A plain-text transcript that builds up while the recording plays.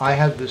I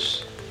have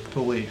this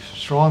belief,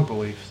 strong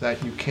belief,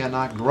 that you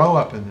cannot grow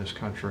up in this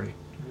country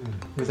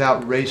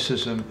without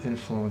racism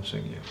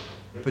influencing you.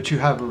 But you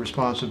have a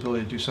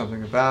responsibility to do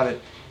something about it.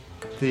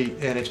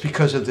 And it's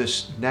because of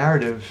this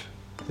narrative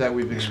that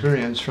we've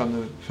experienced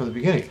from the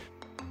beginning.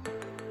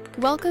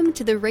 Welcome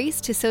to the Race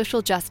to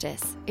Social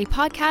Justice, a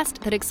podcast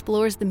that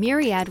explores the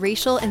myriad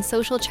racial and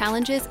social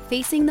challenges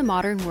facing the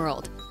modern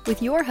world,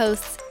 with your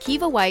hosts,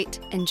 Kiva White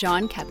and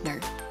John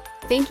Kepner.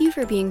 Thank you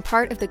for being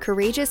part of the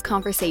courageous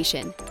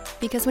conversation,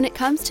 because when it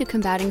comes to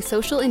combating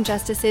social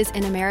injustices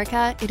in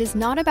America, it is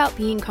not about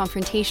being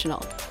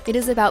confrontational. It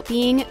is about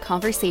being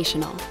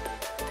conversational.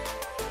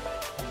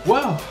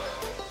 Well,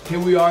 here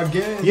we are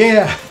again.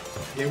 Yeah.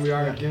 Here we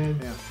are again.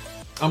 Yeah.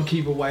 I'm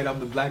Kiva White. I'm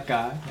the black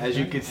guy, as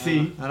you can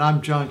see. And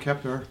I'm John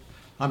Kepner.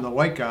 I'm the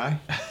white guy.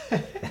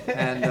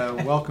 And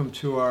welcome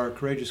to our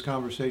Courageous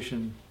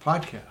Conversation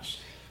podcast.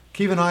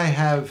 Kiva and I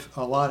have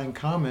a lot in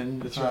common.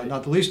 That's right.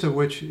 Not the least of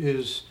which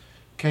is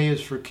K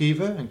is for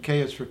Kiva, and K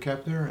is for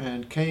Kepner,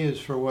 and K is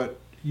for what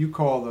you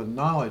call the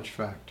knowledge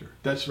factor.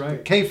 That's right.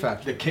 The K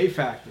factor. The K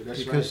factor. That's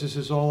because right. This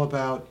is all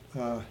about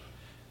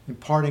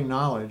imparting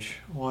knowledge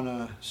on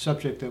a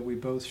subject that we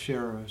both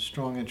share a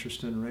strong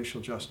interest in,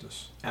 racial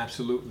justice.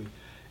 Absolutely.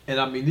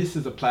 And I mean, this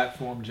is a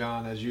platform,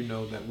 John, as you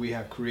know, that we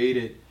have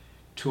created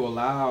to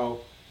allow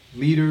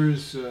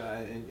leaders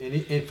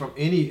and from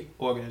any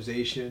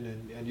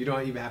organization, and you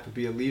don't even have to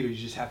be a leader, you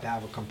just have to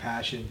have a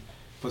compassion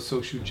for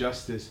social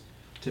justice,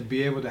 to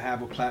be able to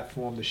have a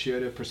platform to share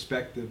their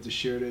perspective, to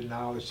share their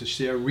knowledge, to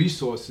share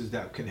resources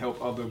that can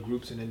help other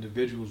groups and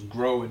individuals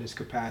grow in this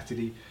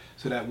capacity,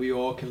 so that we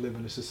all can live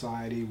in a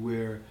society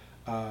where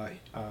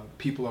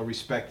people are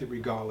respected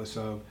regardless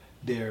of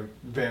their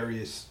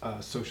various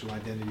social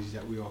identities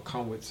that we all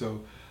come with. So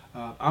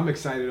I'm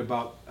excited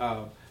about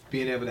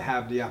being able to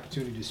have the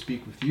opportunity to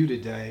speak with you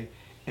today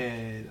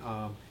and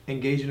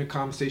engage in a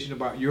conversation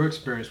about your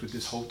experience with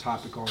this whole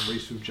topic on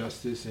racial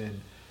justice and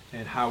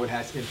how it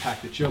has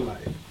impacted your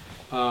life.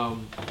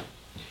 And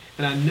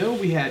I know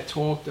we had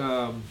talked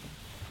when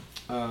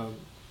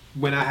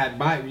I had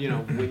my,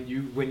 when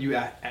you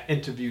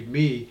interviewed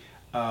me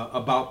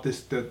about the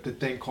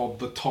thing called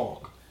The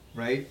Talk,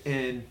 right?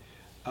 And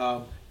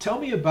tell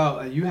me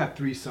about, you have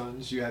 3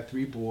 sons, you have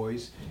 3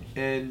 boys,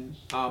 and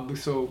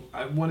so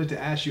I wanted to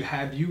ask you,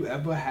 have you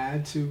ever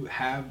had to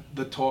have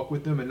the talk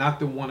with them, and not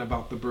the one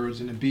about the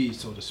birds and the bees,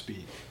 so to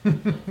speak?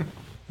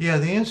 Yeah,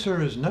 the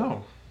answer is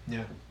no.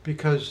 Yeah.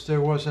 Because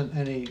there wasn't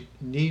any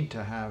need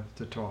to have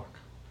the talk.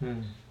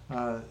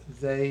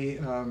 They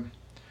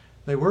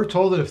were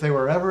told that if they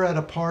were ever at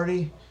a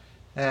party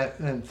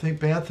and think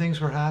bad things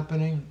were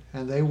happening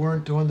and they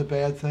weren't doing the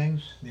bad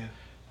things,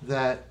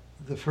 that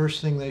the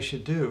first thing they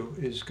should do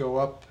is go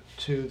up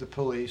to the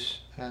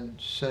police and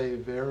say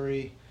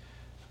very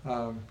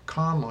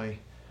calmly,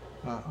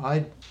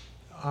 I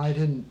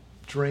didn't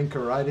drink,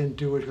 or I didn't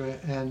do it,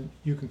 and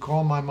you can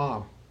call my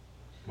mom.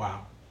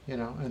 Wow.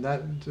 And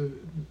that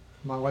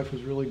my wife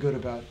was really good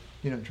about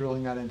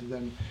drilling that into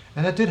them,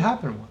 and that did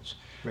happen once.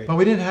 Right. But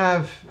we didn't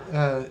have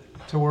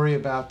to worry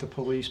about the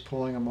police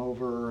pulling them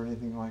over or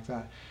anything like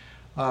that.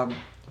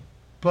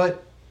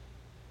 But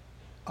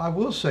I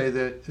will say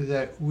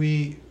that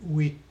we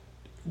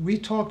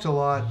talked a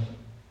lot.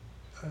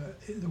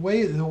 The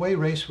way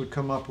race would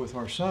come up with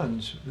our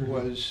sons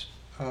was,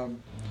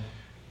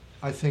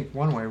 I think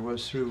one way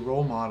was through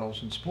role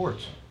models in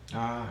sports.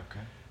 Ah, okay.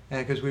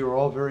 And because we were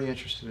all very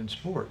interested in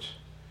sports.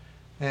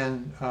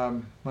 And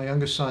my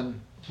youngest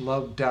son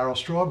loved Darryl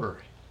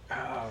Strawberry.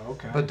 Oh,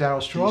 okay. But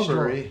Darryl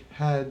Strawberry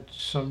had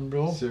some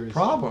real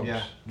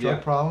problems,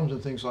 drug problems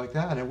and things like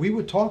that. And we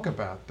would talk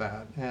about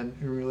that and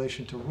in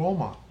relation to role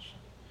models.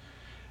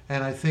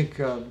 And I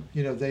think,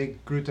 they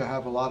grew to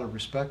have a lot of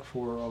respect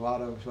for a lot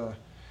of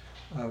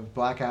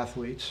black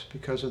athletes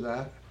because of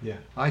that. Yeah.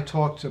 I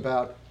talked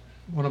about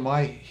one of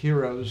my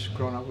heroes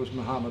growing up was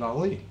Muhammad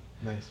Ali.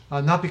 Nice.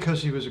 Not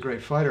because he was a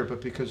great fighter,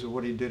 but because of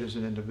what he did as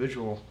an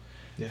individual.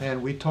 Yeah.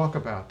 And we talk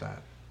about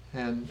that.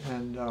 And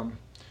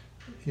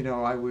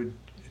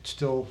it's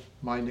still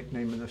my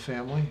nickname in the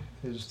family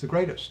is the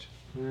greatest.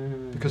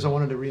 Because I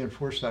wanted to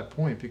reinforce that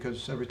point,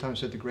 because every time I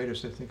said the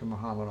greatest, they think of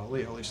Muhammad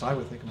Ali. At least I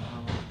would think of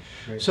Muhammad Ali.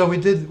 Great. So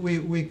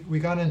we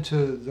got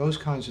into those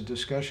kinds of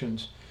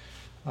discussions,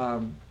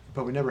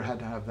 but we never had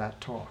to have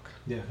that talk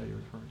that you're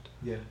referring to.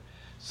 Yeah.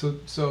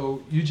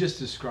 So you just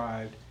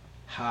described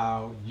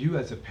how you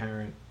as a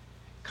parent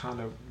kind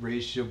of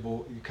raised your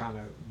boy, you kind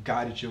of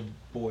guided your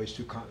boys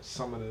through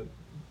some of the,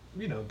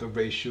 the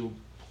racial,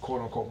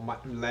 quote unquote,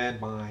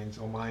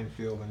 landmines or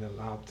minefield, and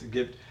allowed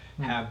to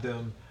have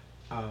them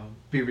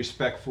be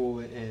respectful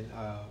and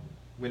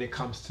when it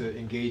comes to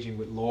engaging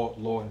with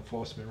law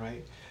enforcement,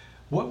 right?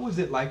 What was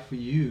it like for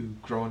you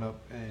growing up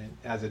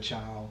as a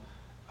child,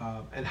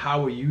 and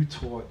how were you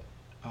taught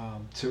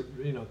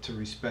to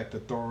respect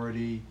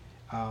authority?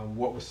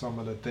 What were some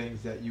of the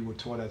things that you were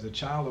taught as a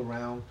child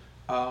around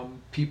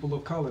people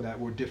of color that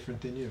were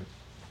different than you?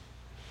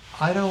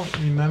 I don't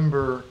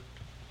remember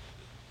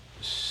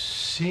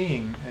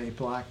seeing a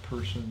black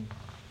person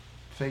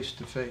face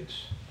to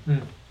face.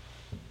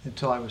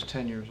 until I was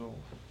 10 years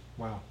old.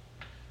 Wow.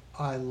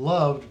 I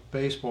loved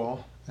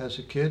baseball as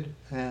a kid,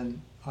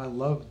 and I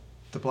loved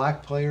the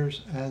black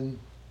players and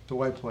the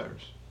white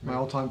players. My Right.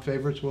 all-time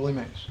favorites, Willie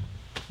Mays.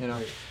 You know,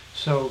 Right.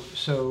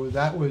 so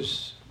that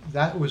was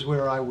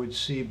where I would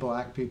see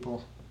black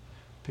people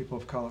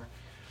of color.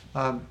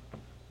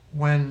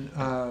 When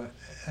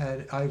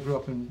I grew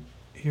up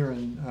here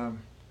in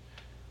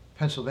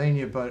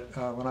Pennsylvania, but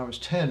when I was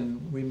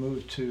 10, we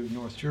moved to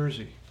North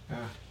Jersey,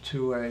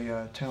 to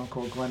a town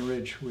called Glen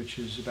Ridge, which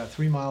is about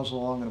 3 miles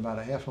long and about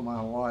a half a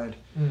mile wide.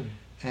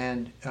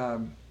 And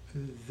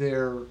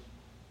there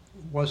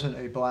wasn't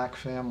a black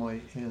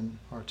family in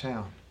our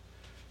town,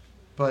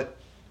 but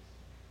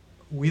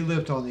we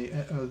lived on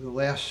the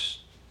last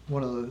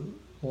one of the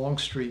long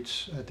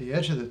streets at the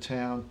edge of the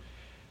town,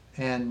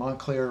 and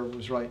Montclair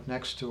was right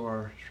next to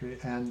our street,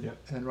 and Yep.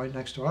 and right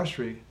next to our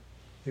street,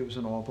 it was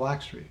an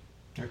all-black street.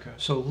 Okay.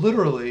 So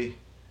literally,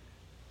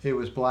 it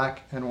was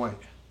black and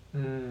white.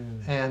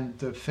 Mm. And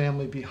the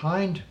family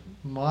behind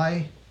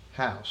my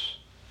house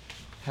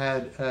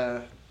had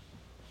a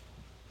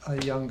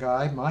young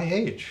guy my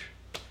age,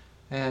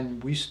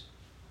 and we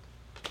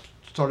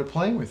started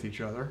playing with each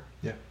other.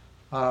 Yeah.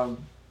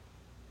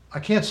 I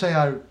can't say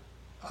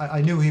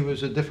I knew he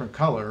was a different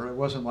color. It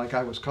wasn't like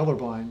I was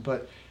colorblind,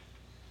 but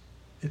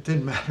it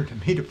didn't matter to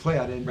me to play.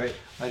 I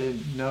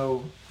didn't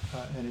know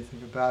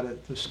anything about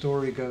it. The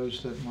story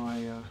goes that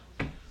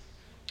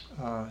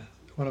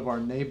one of our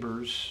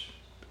neighbors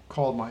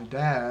called my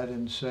dad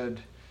and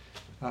said,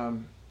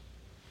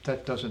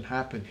 "That doesn't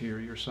happen here.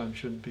 Your son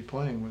shouldn't be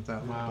playing with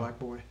that little black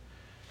boy."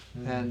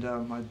 And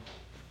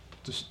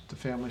the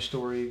family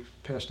story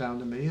passed down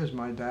to me as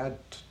my dad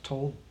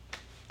told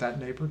that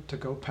neighbor to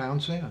go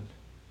pound sand.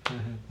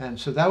 And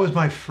so that was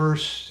my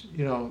first,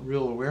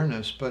 real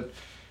awareness. But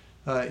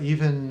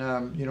even,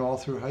 all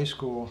through high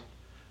school,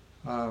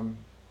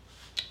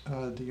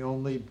 the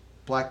only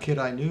black kid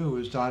I knew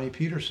was Donnie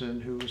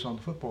Peterson, who was on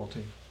the football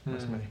team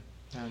with me.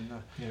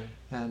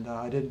 And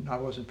I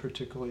wasn't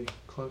particularly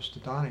close to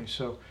Donnie.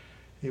 So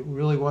it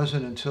really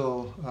wasn't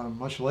until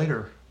much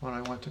later when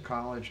I went to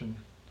college and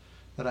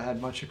that I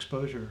had much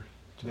exposure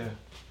to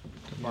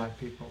black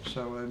people.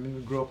 So I mean,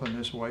 we grew up in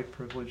this white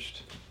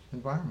privileged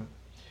environment.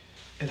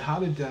 And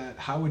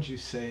how would you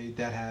say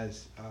that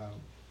has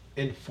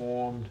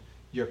informed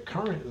your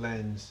current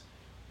lens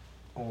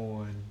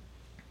on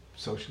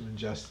social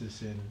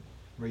injustice and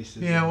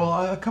racism? Yeah,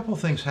 well, a couple of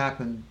things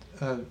happened,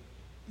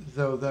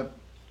 though. That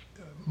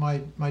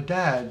my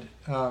dad,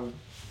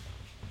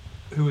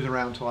 who was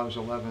around till I was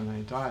 11, and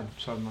he died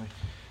suddenly.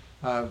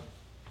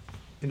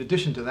 In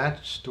addition to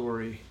that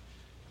story,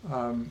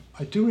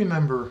 I do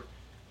remember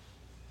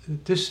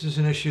that this is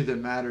an issue that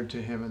mattered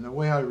to him, and the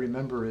way I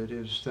remember it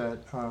is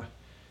that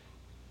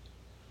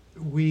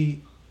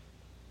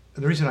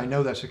the reason I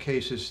know that's the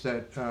case is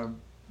that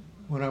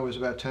when I was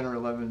about 10 or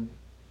 11,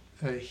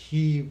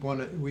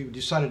 we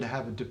decided to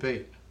have a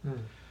debate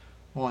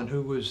on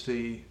who was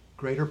the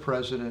greater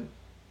president,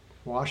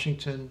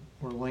 Washington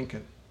or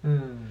Lincoln.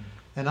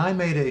 And I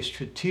made a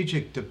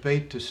strategic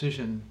debate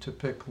decision to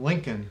pick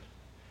Lincoln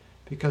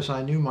because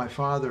I knew my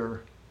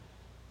father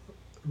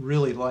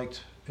really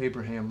liked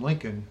Abraham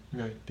Lincoln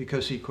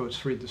because he, quotes,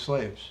 freed the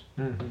slaves.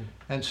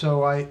 And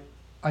so I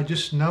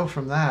just know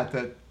from that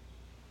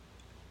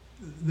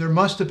there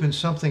must have been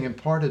something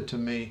imparted to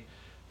me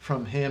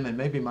from him and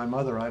maybe my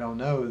mother, I don't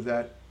know,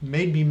 that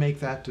made me make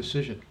that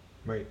decision,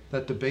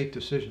 that debate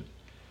decision.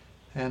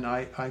 And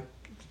I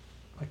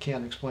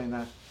can't explain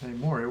that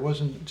anymore. It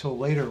wasn't until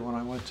later when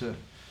I went to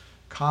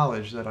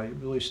college that I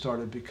really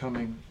started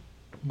becoming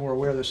more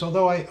aware of this.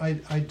 Although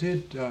I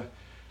did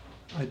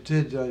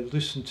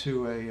listen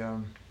to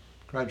a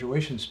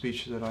graduation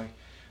speech that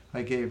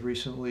I gave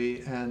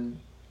recently, and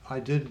I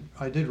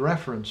did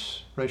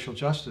reference racial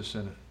justice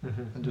in it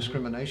and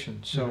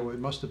discrimination. So it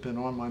must have been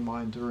on my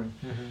mind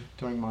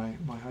during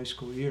my high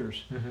school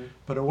years.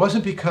 But it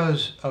wasn't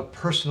because of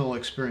personal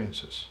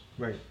experiences.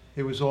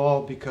 It was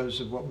all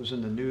because of what was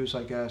in the news,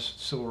 I guess.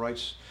 Civil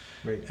rights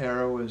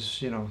era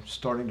was,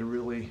 starting to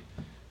really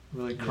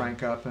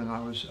crank up, and I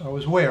was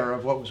aware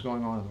of what was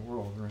going on in the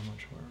world, very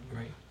much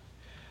aware.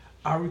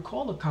 I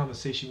recall a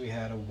conversation we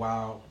had a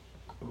while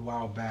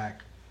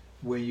back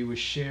where you were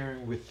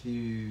sharing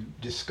you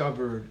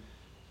discovered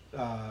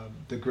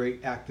the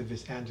great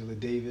activist Angela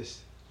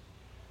Davis,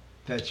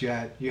 that you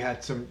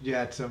had some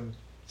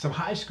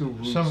high school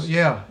roots.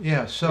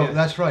 So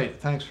that's right.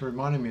 Thanks for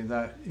reminding me of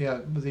that.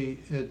 Yeah,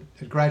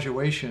 at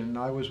graduation,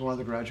 I was one of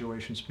the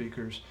graduation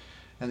speakers,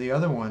 and the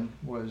other one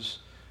was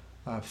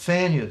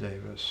Fania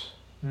Davis,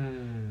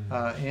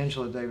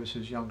 Angela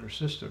Davis's younger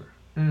sister,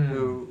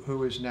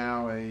 who is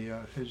now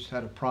has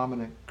had a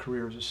prominent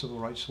career as a civil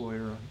rights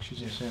lawyer.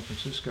 She's in San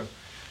Francisco,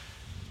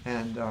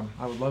 and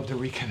I would love to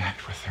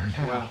reconnect with her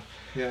now. Wow.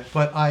 Yeah.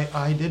 But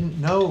I didn't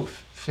know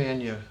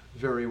Fania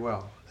very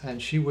well, and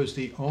she was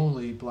the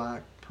only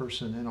black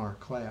person in our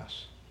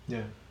class.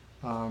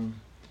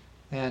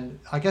 And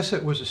I guess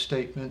it was a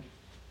statement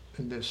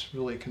in this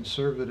really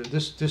conservative,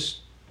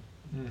 this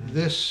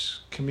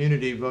this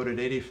community voted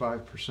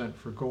 85%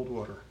 for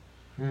Goldwater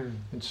Mm.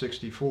 in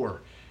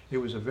 '64. It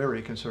was a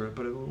very conservative,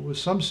 but it was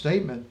some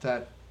statement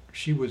that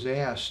she was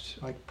asked,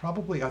 I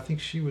think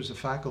she was the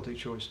faculty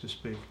choice to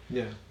speak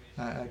Yeah.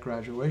 at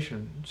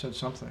graduation, said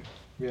something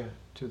Yeah.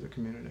 to the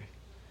community.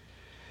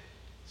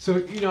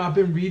 So, I've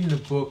been reading the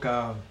book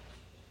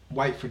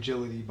White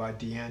Fragility by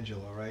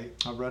D'Angelo, right?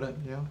 I read it,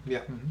 yeah.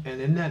 Yeah. Mhm.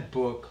 And in that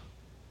book,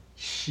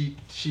 she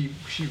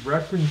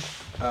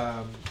referenced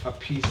a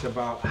piece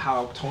about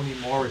how Toni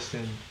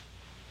Morrison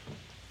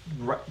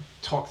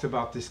talks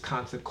about this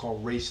concept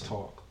called race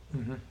talk.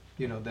 Mhm.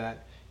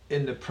 That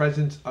in the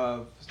presence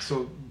of,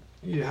 so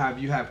you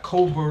have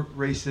covert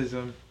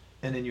racism,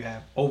 and then you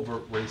have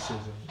overt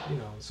racism.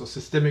 So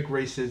systemic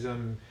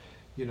racism,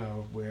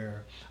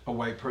 where a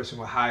white person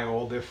will hire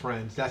all their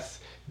friends. That's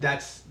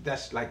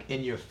like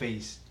in your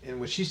face. And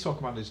what she's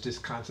talking about is this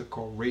concept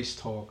called race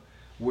talk,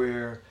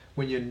 where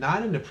when you're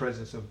not in the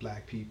presence of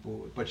black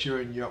people, but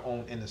you're in your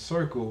own inner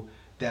circle,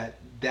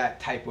 that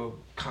type of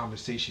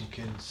conversation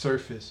can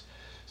surface.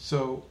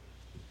 So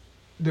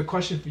the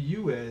question for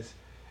you is,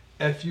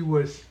 if you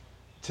was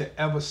to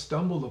ever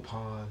stumble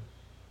upon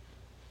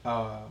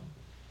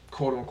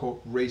quote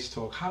unquote race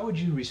talk, how would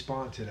you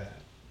respond to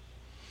that?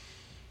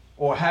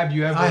 Or have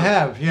you ever? I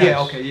have, yes.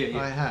 Yeah, okay, yeah.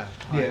 I have.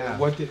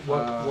 What was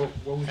your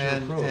approach?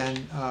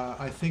 And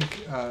I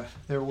think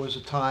there was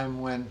a time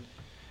when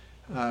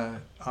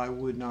I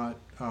would not.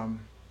 One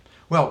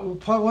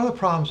of the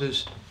problems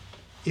is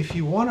if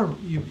you want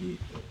to.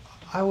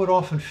 I would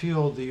often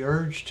feel the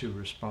urge to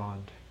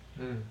respond,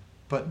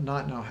 but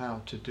not know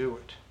how to do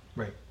it.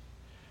 Right.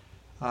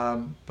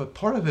 But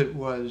part of it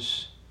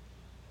was,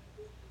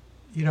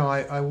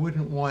 I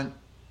wouldn't want.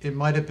 It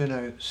might have been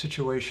a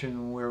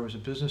situation where it was a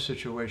business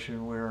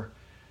situation where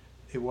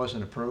it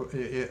wasn't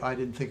I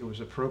didn't think it was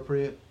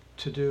appropriate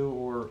to do,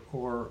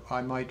 or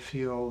I might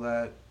feel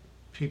that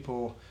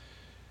people,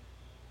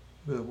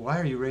 why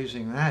are you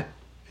raising that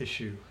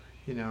issue,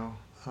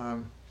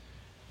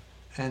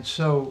 and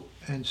so,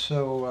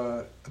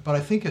 but I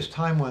think as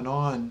time went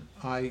on,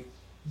 I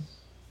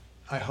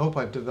hope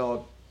I've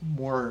developed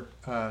more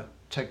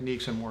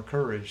techniques and more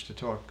courage to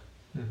talk,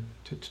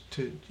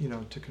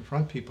 to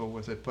confront people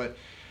with it. But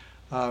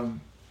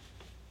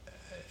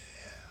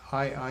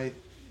I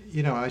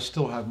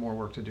still have more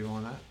work to do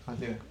on that. I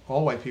think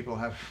all white people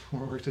have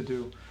more work to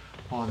do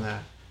on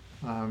that.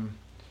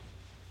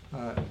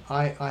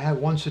 I had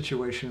one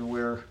situation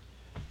where,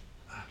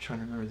 I'm trying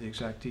to remember the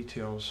exact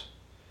details,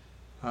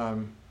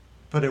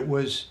 but it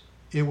was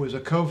a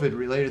COVID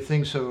related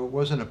thing, so it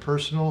wasn't a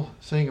personal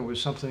thing, it was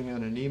something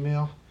in an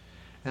email.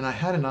 And I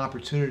had an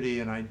opportunity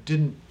and I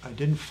didn't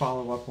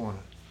follow up on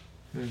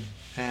it.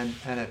 And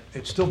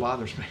it still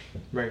bothers me,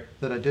 right,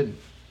 that I didn't.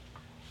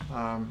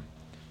 And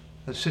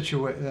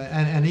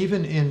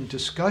even in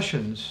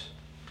discussions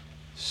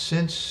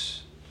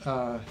since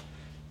the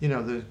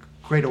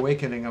Great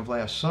Awakening of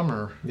last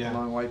summer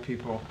among white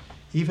people,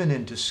 even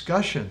in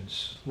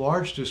discussions,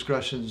 large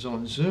discussions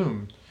on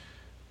Zoom,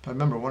 I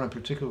remember one in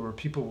particular where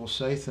people will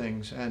say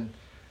things, and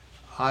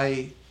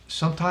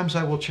sometimes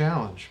I will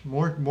challenge.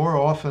 More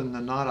often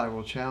than not, I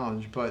will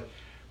challenge. But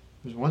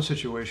there was one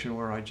situation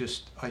where I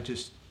just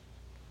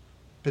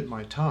bit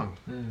my tongue.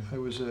 It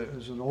was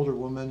an older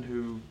woman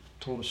who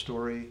told a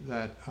story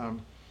that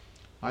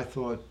I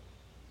thought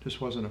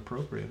this wasn't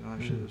appropriate, and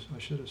I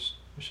should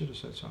have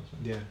said something.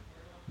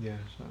 Yeah.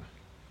 So,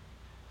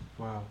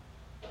 wow.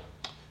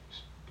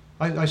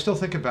 I still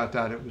think about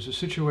that. It was a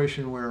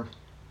situation where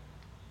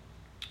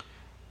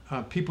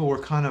people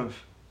were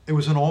it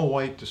was an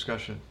all-white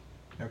discussion.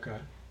 Okay.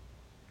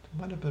 There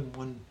might have been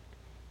one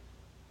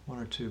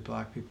or two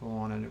black people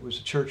on it. It was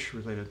a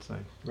church-related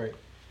thing. Right.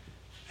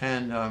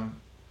 And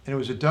it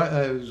was a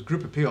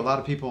group of people, a lot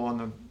of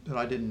people that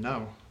I didn't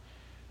know.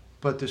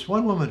 But this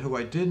one woman who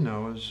I did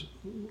know, was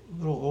a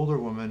little older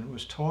woman,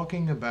 was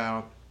talking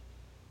about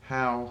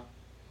how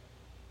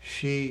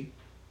she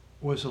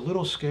was a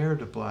little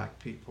scared of black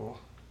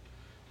people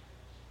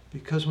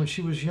because when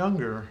she was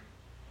younger,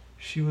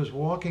 she was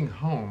walking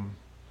home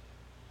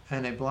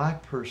and a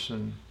black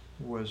person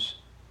was,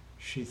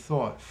 she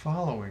thought,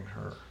 following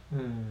her.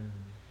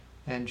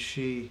 And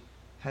she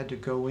decided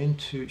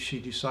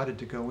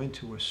to go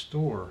into a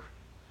store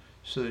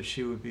so that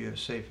she would be a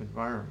safe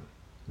environment.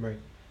 Right.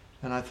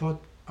 And I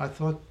thought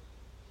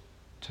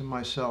to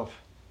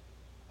myself,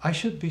 I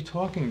should be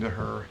talking to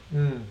her,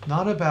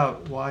 not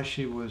about why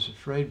she was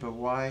afraid, but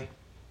why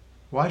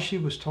she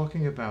was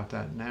talking about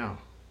that now.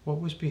 What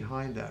was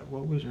behind that?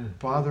 What was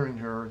bothering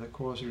her that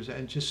caused her,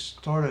 and just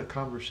start a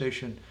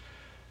conversation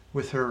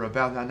with her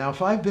about that. Now,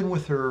 if I'd been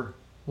with her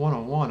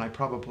one-on-one, I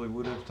probably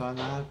would have done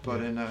that,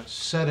 but in a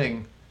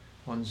setting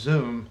on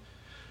Zoom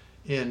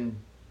in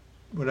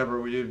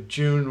whatever we did,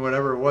 June,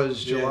 whatever it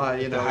was, July,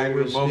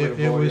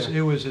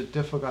 it was a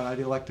difficult. I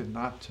elected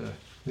not to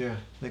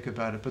think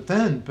about it. But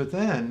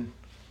then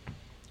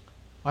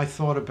I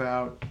thought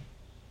about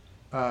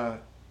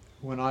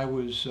when I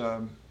was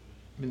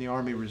in the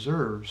Army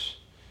Reserves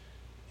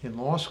in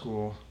law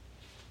school.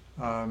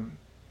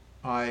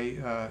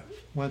 I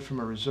went from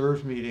a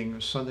reserve meeting,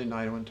 a Sunday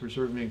night, I went to a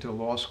reserve meeting to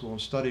law school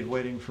and studied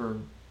waiting for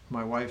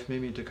my wife,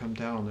 Mimi, to come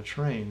down on the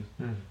train.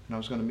 And I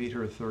was going to meet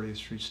her at 30th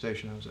Street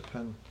Station. I was at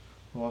Penn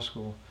Law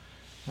School.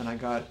 And I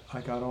got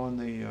on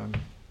the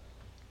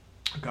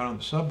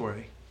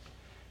subway,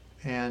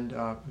 and it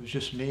was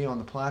just me on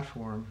the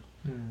platform,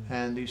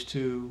 and these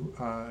two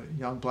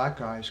young black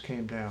guys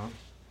came down,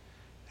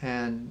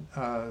 and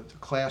the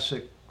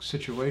classic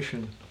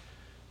situation,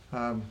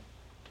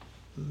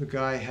 the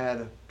guy had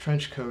a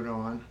trench coat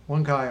on.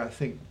 One guy, I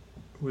think,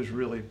 was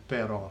really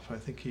bad off. I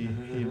think he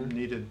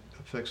needed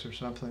a fix or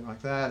something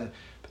like that.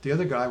 But the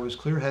other guy was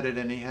clear-headed,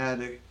 and he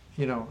had,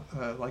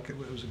 like it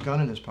was a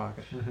gun in his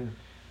pocket.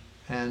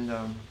 And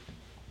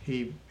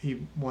he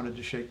wanted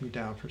to shake me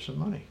down for some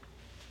money.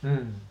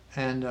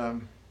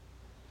 And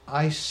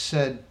I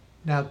said,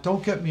 now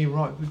don't get me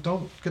wrong,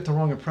 don't get the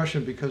wrong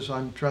impression because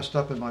I'm dressed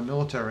up in my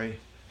military.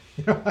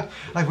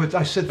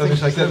 I said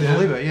things I couldn't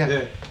believe it.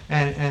 Yeah.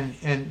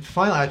 And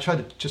finally I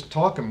tried to just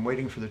talk him,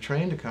 waiting for the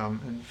train to come.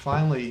 And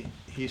finally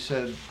he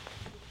said,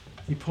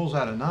 he pulls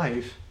out a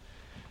knife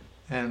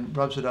and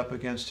rubs it up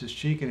against his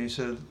cheek, and he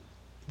said,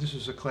 this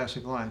is a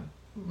classic line.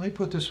 Let me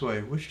put it this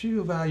way: which do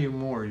you value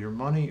more, your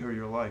money or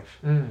your life?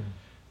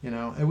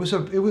 It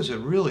was a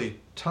really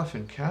tough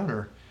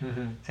encounter,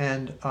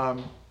 and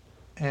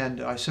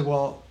I said,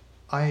 well,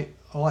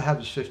 all I have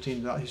is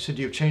 $15. He said,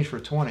 do you have change for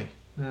 20?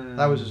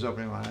 That was his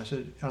opening line.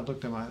 I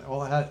looked at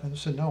all I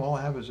said, no, all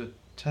I have is a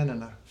 10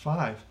 and a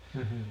 5,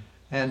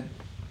 and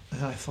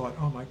I thought,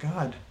 oh my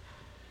God,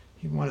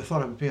 he might have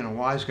thought I was being a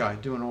wise guy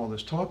doing all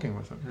this talking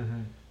with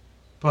him,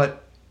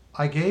 but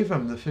I gave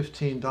him the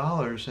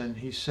 $15, and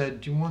he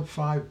said, do you want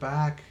 5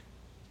 back?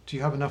 Do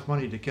you have enough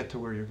money to get to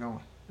where you're going?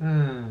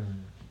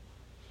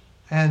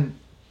 And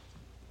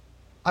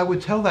I would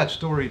tell that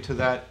story to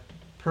that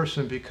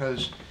person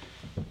because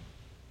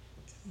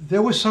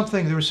there was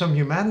some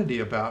humanity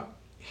about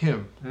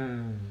him.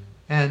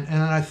 And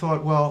I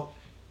thought, well,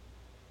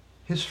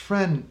 his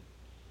friend,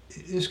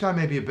 this guy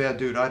may be a bad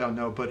dude, I don't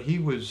know, but he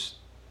was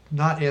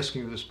not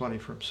asking for this money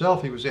for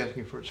himself, he was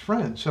asking for his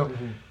friend. So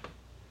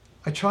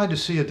I tried to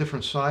see a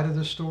different side of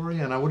the story,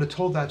 and I would have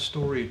told that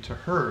story to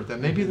her, that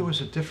maybe there was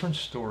a different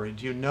story.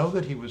 Do you know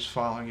that he was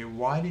following you?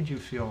 Why did you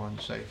feel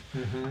unsafe?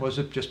 Was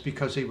it just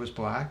because he was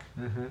black?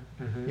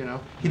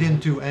 He didn't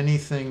do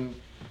anything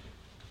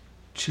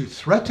to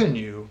threaten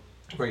you.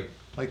 Right.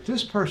 Like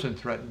this person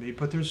threatened me,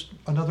 but there's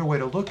another way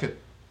to look at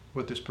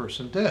what this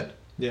person did.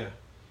 Yeah.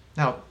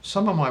 Now,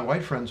 some of my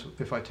white friends,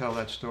 if I tell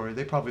that story,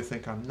 they probably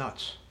think I'm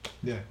nuts.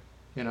 Yeah.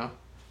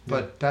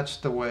 But that's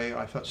the way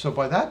I felt. So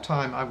by that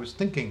time, I was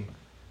thinking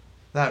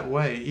that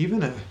way,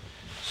 even in a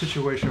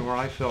situation where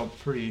I felt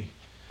pretty,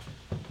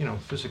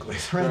 physically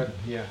threatened.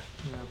 Yeah.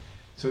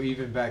 So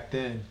even back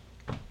then,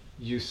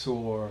 you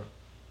saw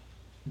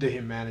the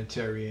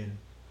humanitarian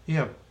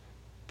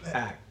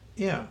act.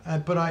 Yeah,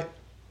 but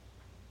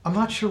I'm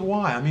not sure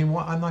why. I mean,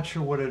 I'm not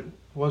sure what it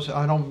was.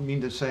 I don't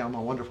mean to say I'm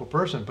a wonderful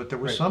person, but there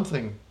was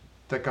something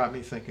that got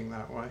me thinking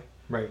that way.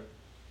 Right.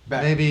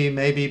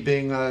 Maybe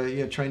being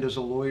trained as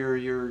a lawyer,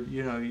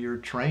 you're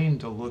trained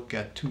to look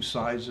at two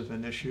sides of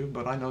an issue.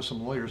 But I know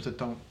some lawyers that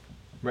don't.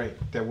 Right.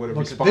 That would have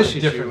look responded at this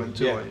issue differently. in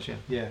two ways.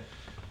 Yeah.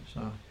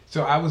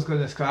 So I was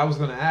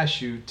gonna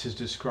ask you to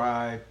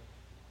describe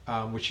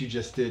what you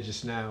just did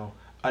just now,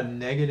 a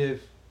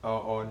negative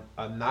or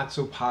a not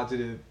so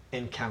positive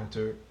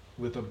encounter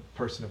with a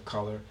person of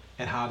color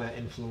and how that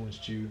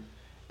influenced you,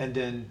 and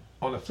then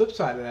on the flip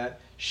side of that,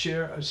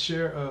 share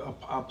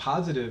a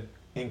positive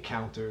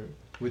encounter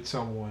with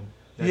someone.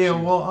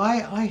 Well,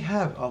 I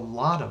have a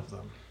lot of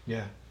them.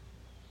 Yeah.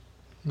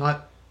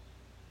 Not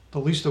the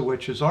least of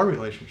which is our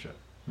relationship.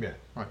 Yeah.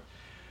 Right.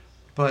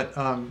 But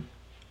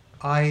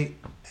I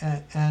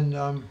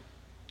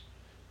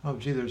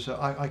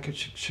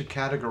should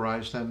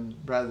categorize them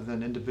rather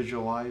than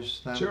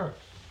individualize them. Sure.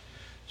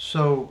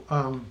 So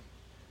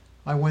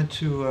I went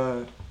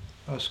to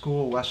a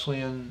school,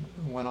 Wesleyan,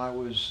 when I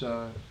was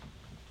in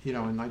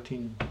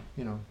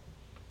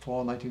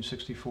fall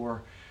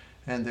 1964,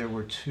 and there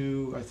were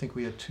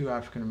we had two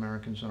African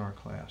Americans in our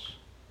class,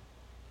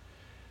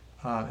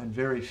 and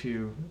very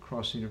few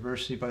across the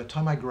university. By the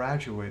time I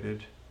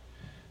graduated,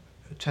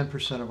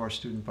 10% of our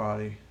student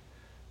body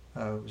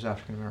was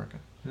African American.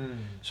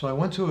 So I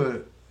went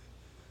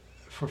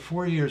for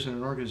 4 years in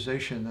an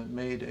organization that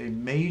made a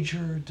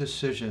major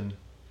decision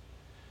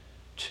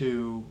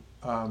to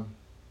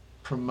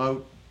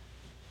promote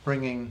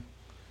bringing,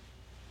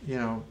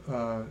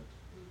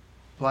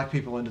 black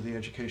people into the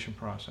education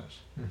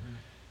process.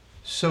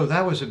 So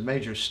that was a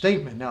major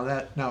statement.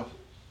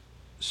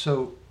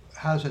 So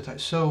how does that?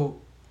 So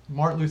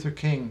Martin Luther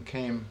King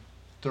came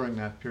during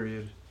that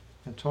period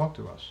and talked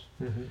to us.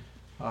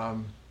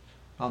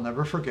 I'll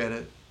never forget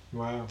it.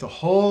 Wow. The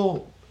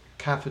whole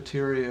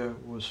cafeteria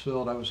was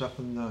filled. I was up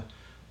in the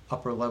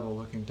upper level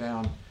looking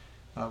down.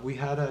 We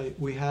had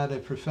a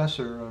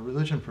professor, a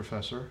religion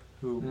professor,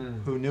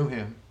 who knew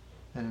him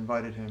and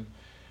invited him.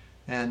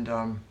 And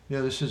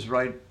this is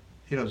right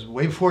you know, it was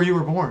way before you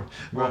were born.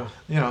 Well, Wow.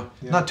 you know,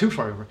 not too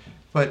far over,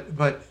 but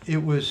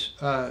it was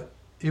a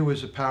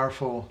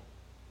powerful,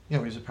 you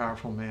know, he's a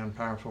powerful man,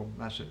 powerful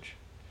message,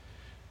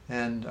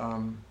 and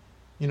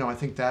you know, I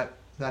think that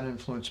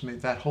influenced me,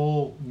 that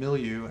whole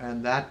milieu,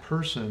 and that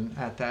person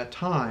at that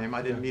time.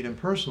 I didn't meet him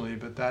personally,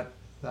 but that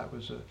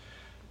was a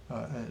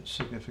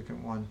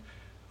significant one.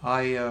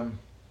 And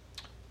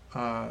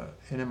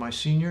in my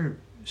senior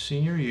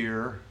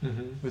year,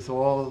 with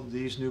all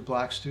these new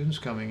black students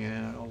coming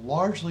in, a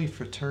largely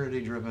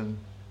fraternity-driven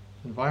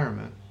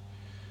environment,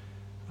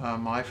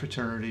 my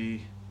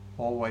fraternity,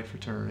 all white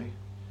fraternity,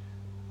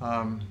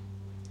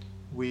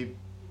 we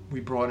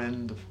brought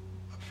in the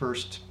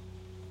first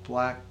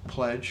black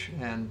pledge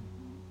and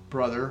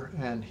brother,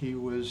 and he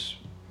was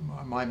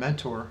my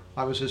mentor.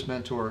 I was his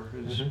mentor,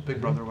 his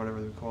big brother,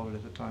 whatever they called it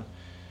at the time,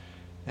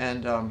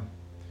 and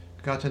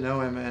got to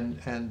know him,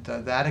 and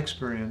that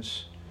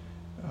experience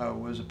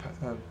was an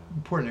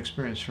important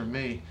experience for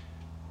me,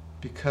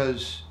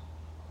 because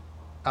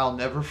I'll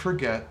never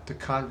forget the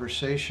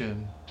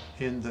conversation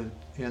in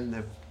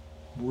the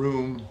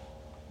room,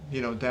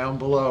 you know, down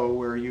below,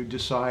 where you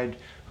decide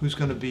who's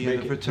going to be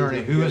in the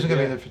fraternity, who isn't going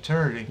to be in the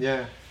fraternity.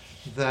 Yeah.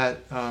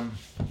 That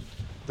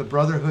the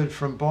Brotherhood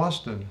from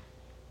Boston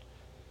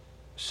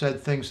said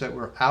things that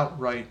were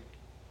outright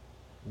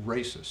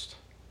racist.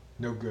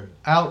 No good.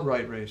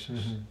 Outright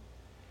racist.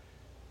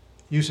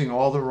 Using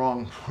all the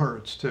wrong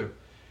words too.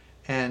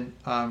 And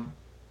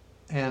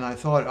I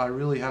thought, I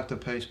really have to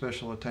pay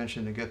special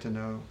attention to get to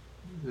know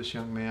this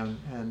young man.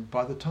 And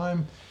by the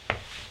time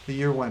the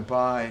year went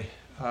by,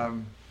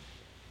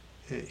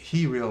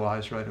 he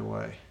realized right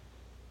away.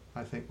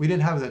 I think we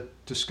didn't have the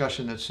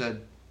discussion that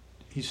said,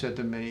 he said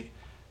to me,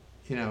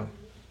 you know,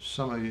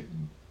 some of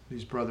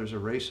these brothers are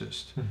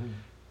racist,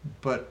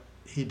 but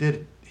he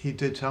did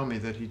tell me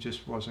that he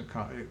just wasn't,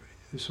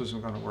 this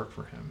wasn't going to work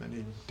for him, and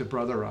he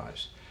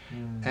debrotherized.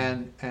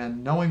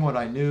 And knowing what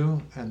I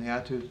knew and the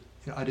attitude,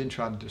 you know, I didn't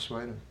try to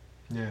dissuade him.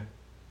 Yeah.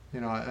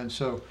 You know, and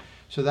so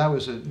that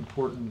was an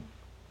important,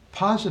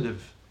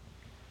 positive,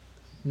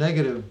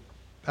 negative,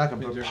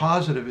 but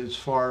positive as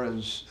far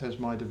as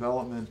my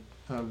development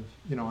of,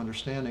 you know,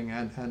 understanding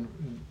and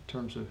in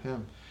terms of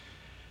him.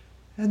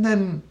 And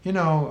then, you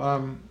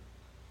know,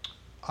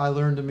 I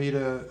learned to meet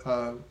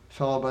a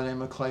fellow by the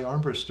name of Clay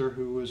Armbruster,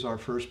 who was our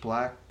first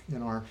black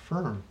in our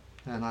firm,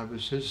 and I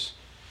was his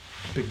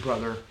big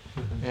brother.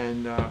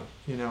 And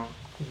you know,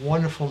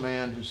 wonderful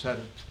man who's had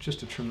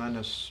just a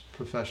tremendous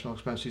professional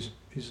experience.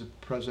 He's the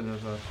president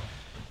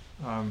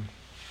of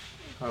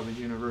a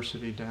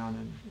university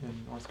down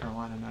in North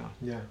Carolina now.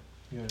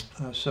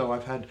 Yeah. So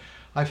I've had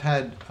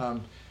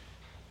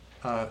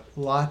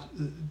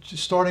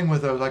starting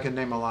with those, I can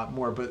name a lot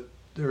more, but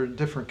there are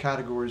different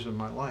categories of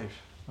my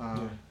life.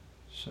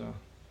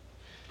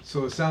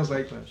 So it sounds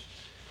like,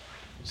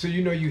 so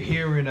you know, you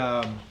hear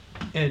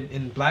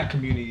in black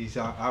communities,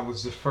 I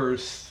was the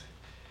first,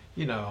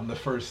 you know, I'm the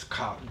first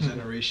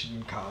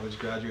generation college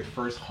graduate,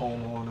 first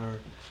homeowner.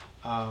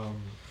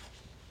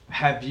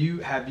 Have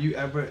you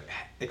ever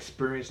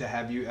experienced that?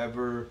 Have you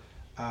ever,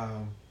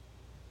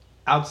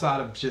 outside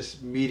of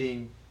just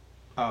meeting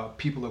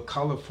people of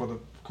color for the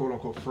quote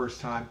unquote first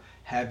time,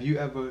 have you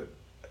ever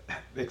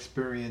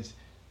experienced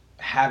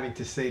having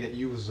to say that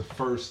you was the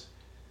first,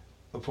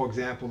 for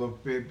example,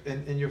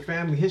 in your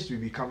family history,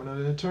 becoming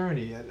an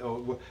attorney,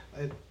 or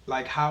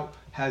like, how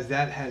has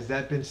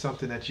that been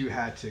something that you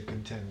had to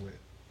contend with?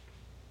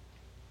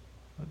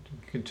 You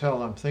can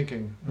tell I'm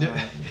thinking.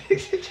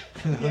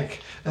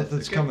 Like,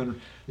 nothing's coming.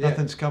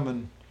 Nothing's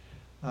coming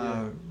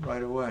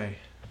right away.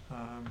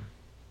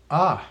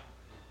 I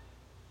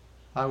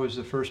was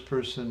the first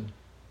person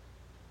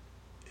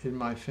in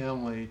my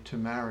family to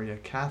marry a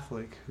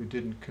Catholic who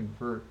didn't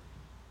convert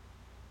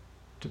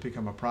to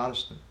become a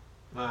Protestant.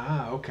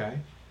 Okay.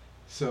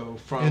 So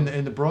from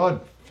in the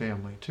Broad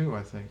family too,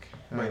 I think.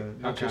 Right.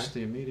 Not just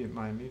my immediate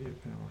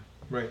family.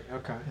 Right.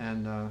 Okay.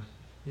 And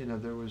you know,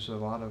 there was a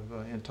lot of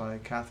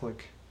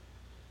anti-Catholic,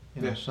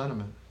 you know,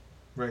 sentiment.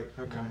 Right.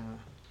 Okay.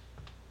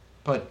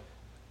 But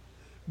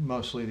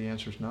mostly the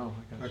answer is no,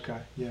 I guess. Okay.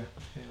 Yeah.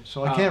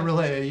 So I can't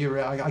relate.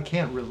 I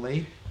can't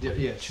relate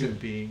to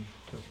being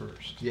the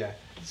first. Yeah.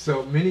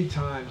 So many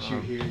times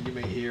you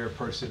may hear a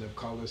person of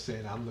color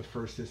saying, "I'm the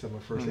first this, I'm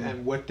the first,"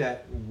 and what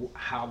that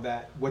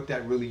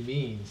really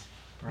means,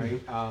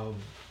 right?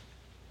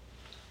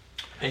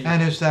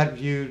 And is that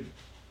viewed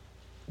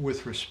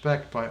with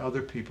respect by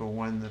other people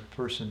when the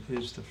person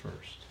is the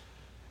first?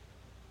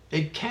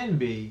 It can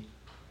be,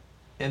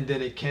 and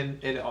then it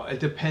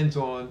depends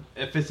on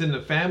if it's in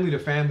the family. The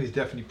family is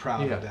definitely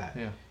proud of that,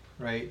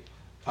 right?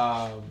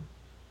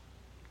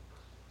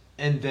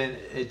 And then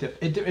it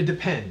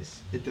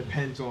depends. It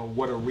depends on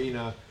what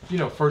arena. You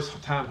know,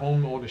 first time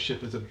home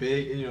ownership is a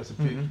big, you know, it's a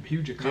big,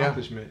 huge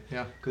accomplishment.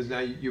 Yeah. Because now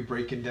you're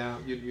breaking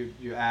down.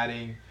 You're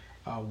adding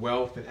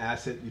wealth and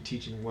asset. You're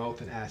teaching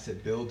wealth and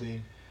asset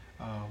building,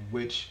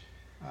 which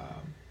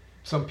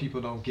some people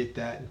don't get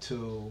that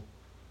until,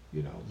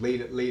 you know,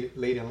 late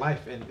in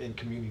life, and in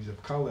communities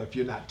of color. If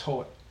you're not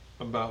taught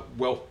about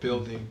wealth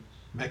building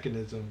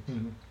mechanisms.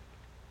 Mm-hmm.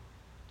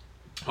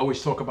 I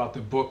always talk about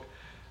the book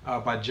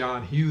by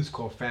John Hughes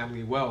called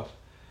Family Wealth,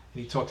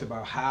 and he talks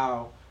about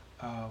how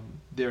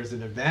there's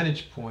an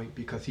advantage point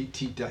because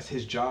that's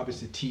his job is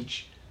to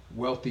teach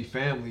wealthy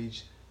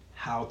families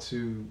how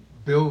to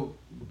build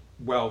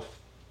wealth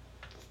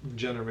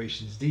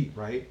generations deep,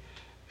 right?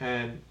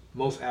 And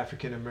most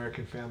African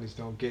American families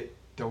don't get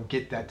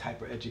that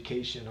type of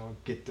education or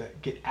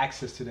get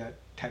access to that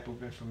type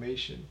of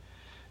information.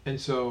 And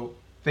so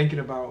thinking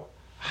about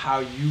how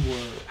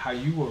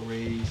you were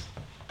raised,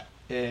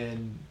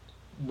 and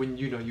when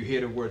you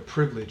hear the word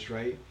privilege,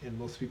 right? And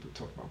most people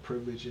talk about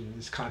privilege and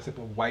this concept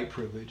of white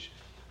privilege.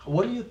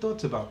 What are your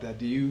thoughts about that?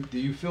 Do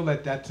you feel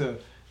that that's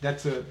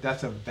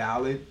a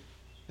valid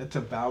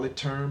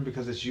term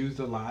because it's used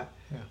a lot?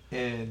 Yeah.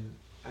 And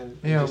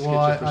Yeah, just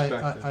well, get your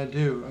perspective. I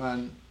do.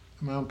 And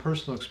my own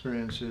personal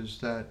experience is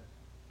that,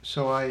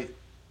 so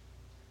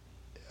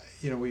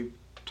we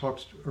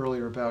talked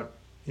earlier about,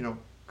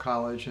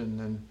 college and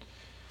then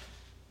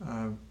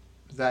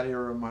that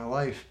era of my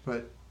life,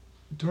 but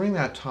during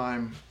that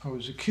time, I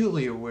was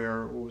acutely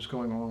aware of what was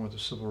going on with the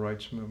civil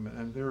rights movement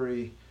and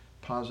very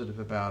positive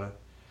about it.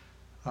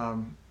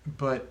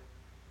 But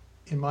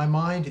in my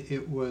mind,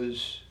 it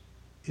was,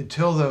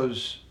 until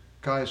those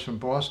guys from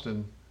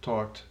Boston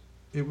talked,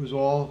 it was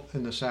all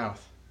in the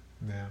South.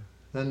 Yeah.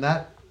 Then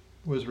that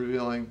was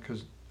revealing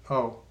because,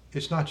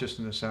 it's not just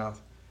in the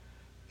South,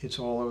 it's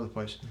all over the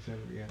place.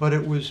 Yeah. But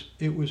it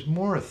was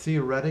more a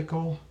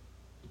theoretical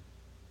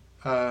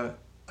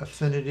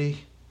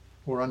affinity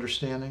or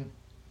understanding.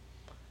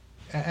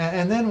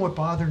 And then what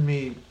bothered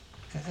me,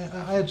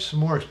 I had some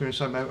more experience.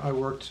 I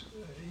worked,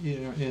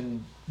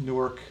 in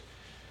Newark,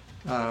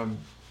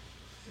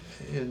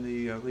 in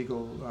the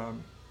legal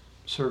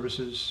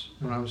services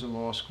when I was in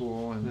law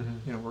school,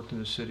 and worked in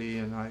the city,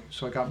 and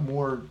so I got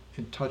more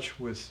in touch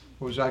with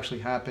what was actually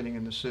happening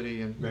in the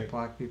city and with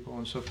black people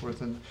and so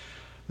forth. And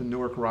the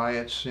Newark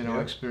riots, I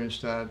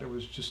experienced that. It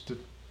was just 2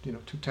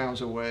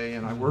 towns away,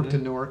 and I worked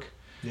in Newark.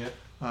 Yeah.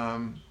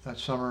 That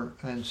summer,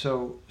 and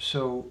so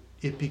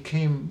it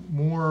became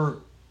more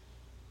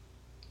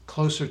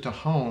closer to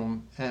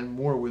home and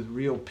more with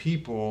real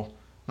people,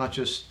 not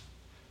just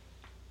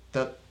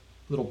that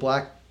little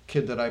black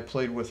kid that I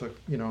played with,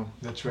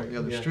 That's right. on the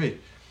other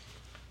street.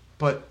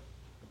 But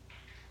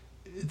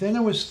then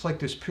there was like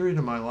this period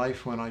of my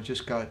life when I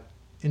just got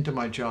into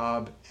my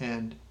job,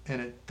 and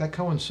that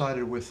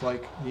coincided with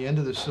like the end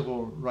of the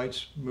civil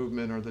rights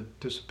movement or the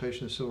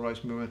dissipation of the civil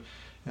rights movement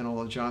and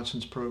all of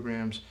Johnson's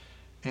programs.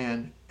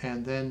 And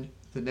then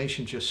the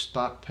nation just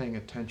stopped paying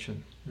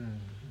attention. Mm-hmm.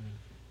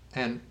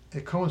 And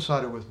it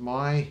coincided with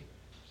my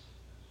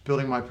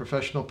building my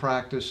professional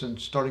practice and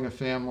starting a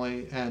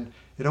family, and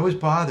it always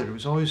bothered. It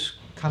was always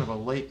kind of a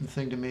latent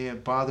thing to me.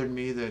 It bothered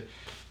me that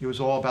it was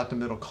all about the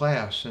middle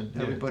class, and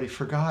everybody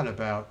forgot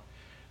about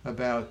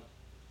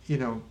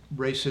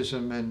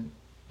racism and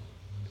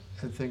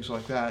things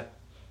like that.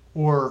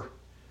 Or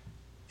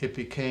it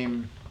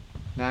became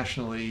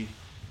nationally,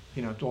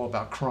 it's all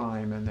about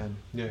crime and then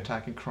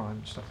attacking crime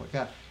and stuff like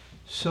that.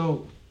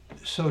 So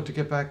to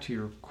get back to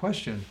your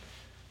question,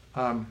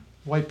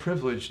 white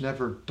privilege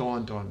never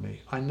dawned on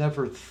me. I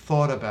never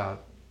thought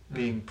about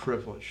being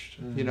privileged.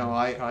 Mm-hmm.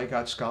 I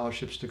got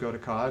scholarships to go to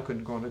college. I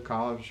couldn't go into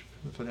college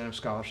if I didn't have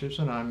scholarships,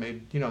 and I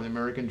made, the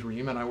American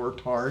dream, and I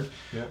worked hard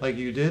like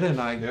you did, and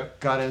I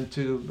got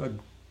into a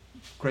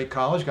great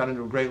college, got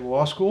into a great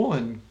law school,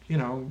 and,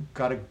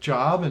 got a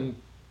job and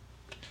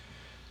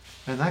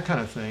that kind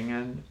of thing.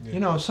 And,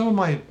 some of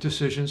my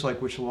decisions,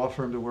 like which law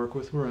firm to work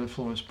with, were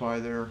influenced by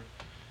their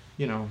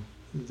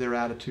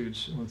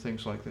attitudes on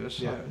things like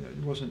this. Yeah.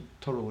 It wasn't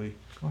totally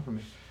gone from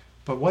me.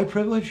 But white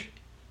privilege,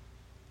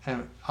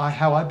 and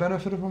how I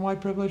benefited from white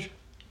privilege,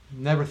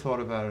 never thought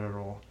about it at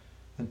all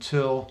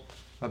until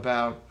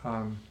about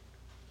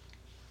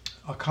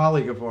a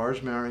colleague of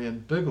ours,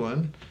 Marion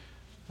Biglin,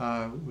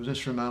 was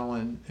instrumental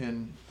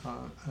in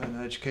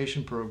an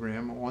education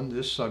program on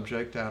this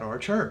subject at our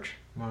church.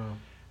 Wow.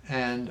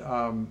 And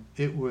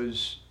it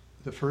was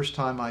the first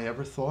time I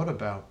ever thought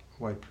about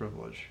white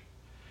privilege.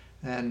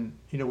 And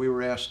we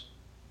were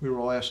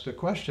all asked the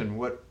question,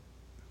 what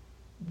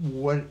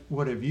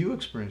have you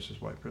experienced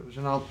as white privilege?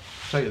 And I'll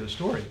tell you the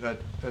story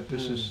that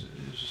this is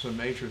a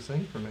major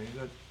thing for me,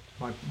 that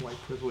my white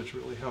privilege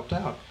really helped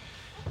out.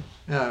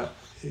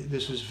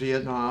 This is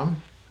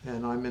Vietnam,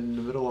 and I'm in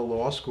the middle of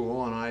law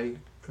school, and I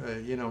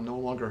no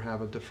longer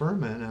have a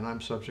deferment, and I'm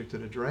subject to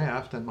the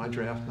draft, and my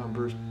draft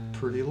number is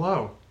pretty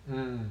low.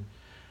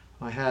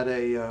 I had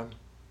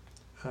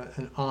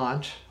an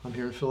aunt, I'm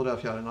here in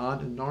Philadelphia, I had an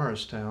aunt in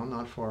Norristown,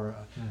 not far,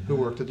 who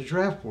worked at the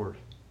draft board.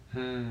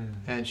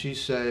 And she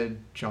said,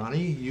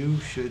 Johnny, you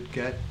should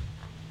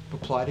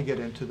apply to get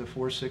into the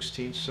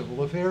 416th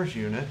Civil Affairs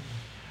Unit.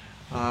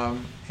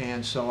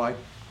 And so I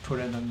put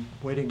in, the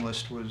waiting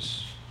list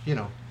was, 8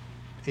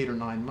 or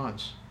 9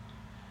 months.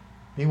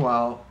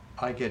 Meanwhile,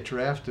 I get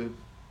drafted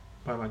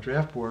by my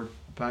draft board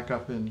back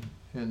up in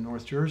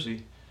North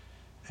Jersey,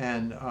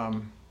 and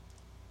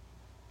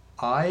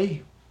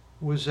I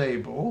was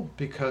able,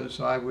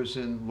 because I was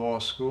in law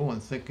school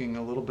and thinking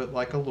a little bit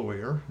like a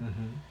lawyer,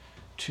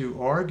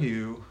 to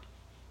argue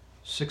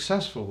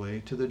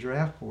successfully to the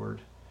draft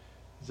board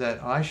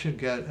that I should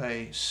get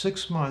a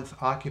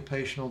 6-month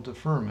occupational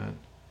deferment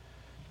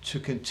to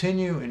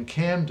continue in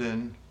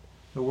Camden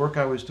the work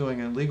I was doing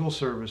in legal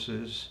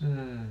services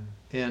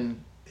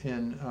in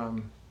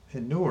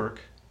Newark,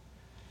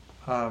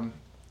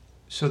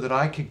 so that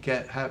I could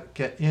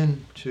get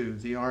into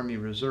the Army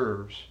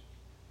Reserves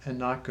and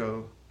not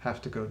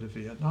have to go to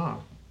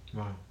Vietnam.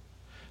 Wow.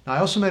 Now, I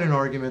also made an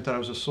argument that I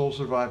was a sole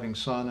surviving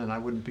son and I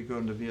wouldn't be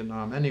going to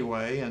Vietnam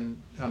anyway,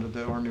 and under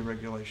the Army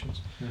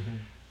regulations.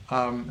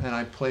 And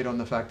I played on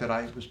the fact that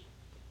I was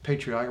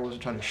patriotic. I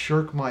wasn't trying to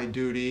shirk my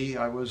duty.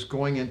 I was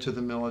going into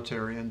the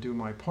military and do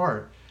my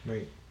part.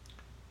 Right.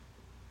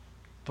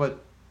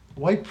 But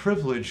white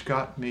privilege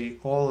got me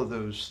all of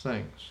those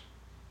things.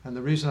 And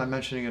the reason I'm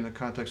mentioning it in the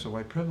context of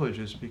white privilege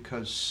is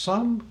because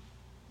some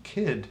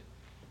kid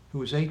who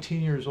was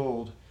 18 years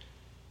old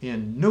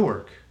in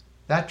Newark,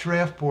 that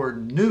draft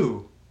board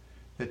knew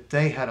that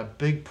they had a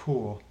big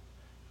pool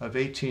of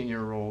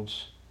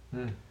 18-year-olds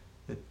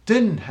that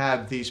didn't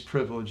have these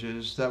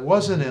privileges, that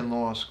wasn't in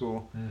law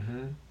school,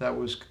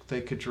 that they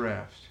could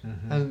draft.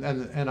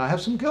 And I have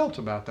some guilt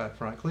about that,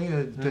 frankly,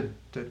 that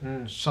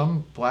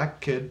some black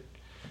kid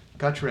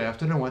got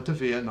drafted and went to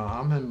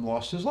Vietnam and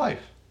lost his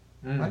life.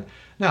 Right?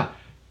 Now,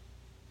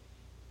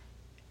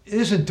 it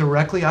isn't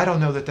directly, I don't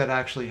know that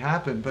actually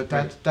happened, but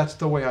that's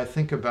the way I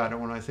think about it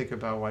when I think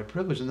about white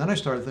privilege. And then I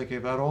started thinking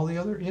about all the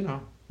other,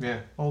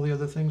 all the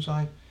other things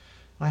I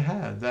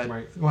had. That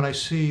when I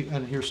see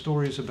and hear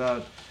stories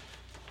about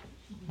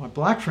my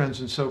black friends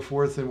and so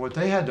forth and what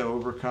they had to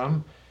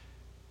overcome,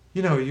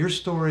 your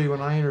story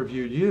when I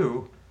interviewed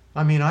you,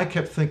 I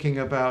kept thinking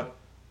about,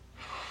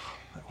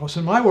 what's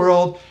in my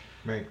world?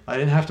 Right. I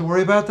didn't have to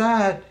worry about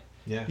that.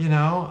 Yeah.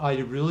 I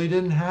really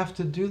didn't have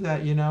to do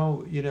that. You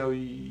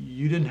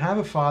didn't have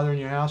a father in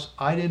your house.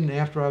 I didn't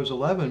after I was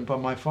 11, but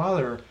my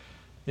father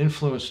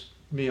influenced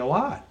me a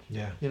lot.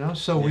 Yeah.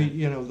 So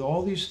we,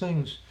 all these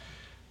things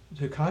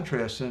to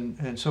contrast.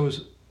 And so it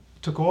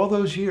took all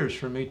those years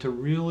for me to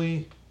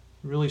really,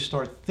 really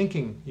start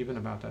thinking even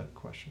about that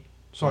question.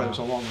 Sorry, that was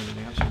a long-winded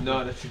answer.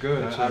 No, that's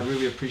good. I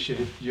really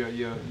appreciated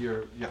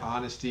your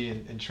honesty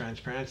and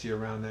transparency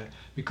around that,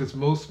 because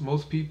most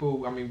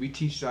people, I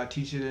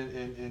teach it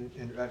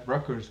in at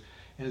Rutgers,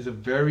 and it's a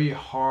very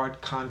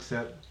hard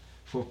concept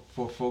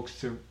for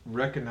folks to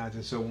recognize.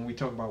 And so when we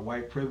talk about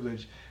white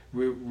privilege,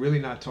 we're really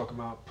not talking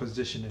about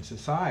position in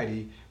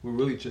society. We're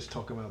really just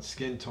talking about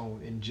skin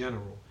tone in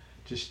general.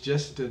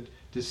 Just the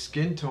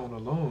skin tone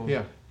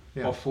alone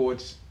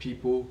affords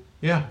people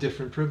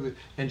different privilege,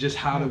 and just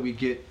how do we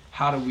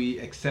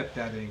accept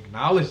that and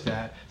acknowledge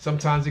that?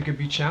 Sometimes it could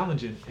be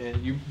challenging.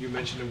 And you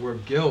mentioned the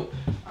word guilt.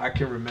 I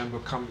can remember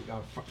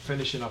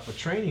finishing up a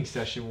training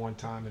session one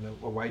time, and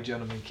a white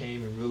gentleman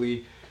came and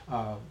really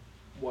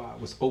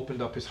was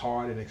opened up his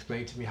heart and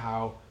explained to me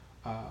how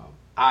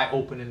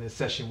eye-opening the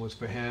session was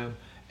for him,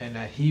 and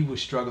that he was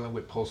struggling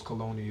with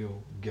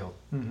post-colonial guilt.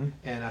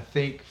 And I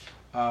think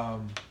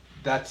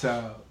that's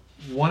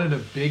one of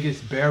the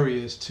biggest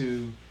barriers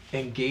to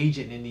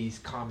engaging in these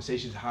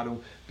conversations.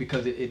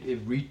 Because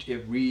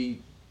you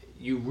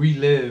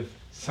relive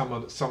some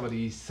of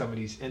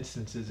these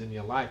instances in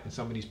your life and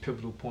some of these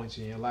pivotal points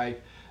in your life,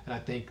 and I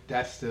think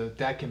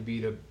that can be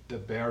the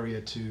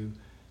barrier to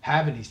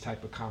having these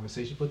type of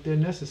conversations, but they're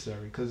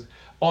necessary. Because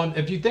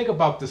if you think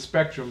about the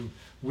spectrum,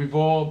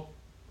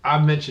 I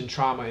mentioned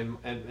trauma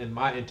in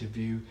my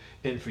interview,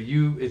 and for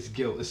you, it's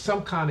guilt. It's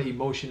some kind of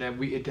emotion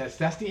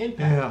that's the impact.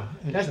 Yeah,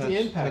 that's the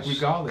impact,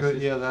 regardless.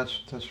 Good. Yeah,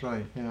 that's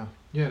right. Yeah.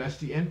 Yeah, that's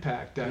the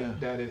impact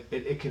that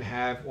it can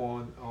have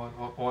on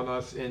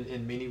us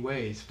in many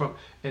ways.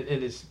 And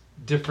it's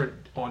different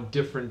on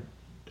different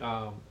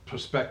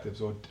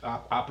perspectives or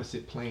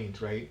opposite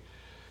planes, right?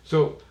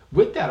 So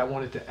with that, I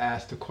wanted to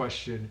ask the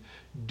question: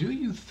 do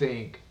you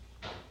think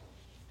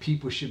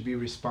people should be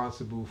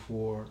responsible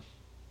for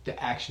the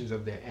actions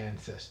of their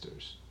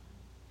ancestors?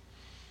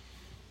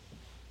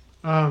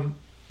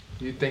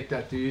 Do you think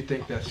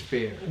that's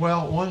fair?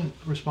 Well, one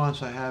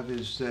response I have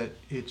is that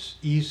it's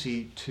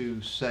easy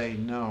to say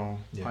no,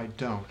 I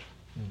don't.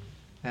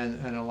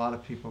 And a lot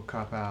of people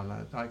cop out on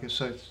that. I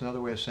guess it's another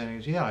way of saying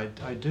it is,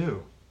 I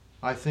do.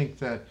 I think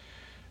that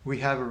we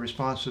have a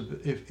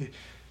responsibility.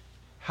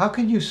 How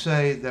can you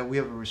say that we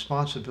have a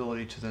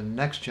responsibility to the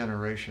next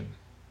generation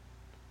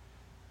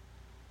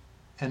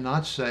and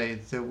not say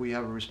that we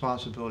have a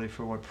responsibility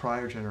for what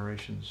prior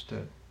generations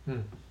did?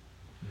 Good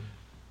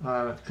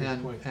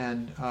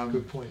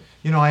point.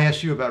 I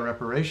asked you about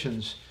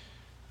reparations.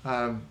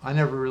 I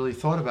never really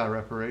thought about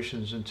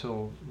reparations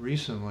until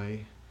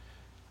recently,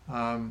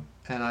 and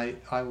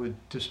I would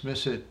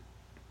dismiss it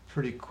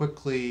pretty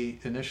quickly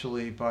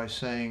initially by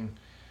saying,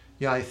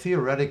 I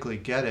theoretically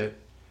get it,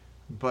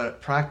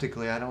 but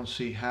practically I don't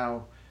see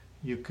how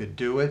you could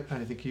do it.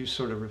 And I think you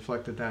sort of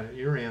reflected that in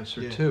your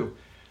answer too.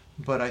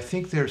 But I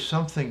think there's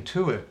something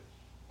to it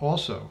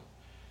also.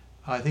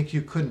 I think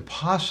you couldn't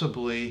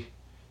possibly,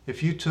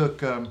 if you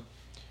took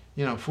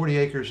 40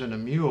 acres and a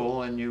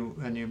mule, and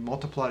you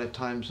multiplied it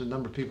times the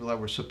number of people that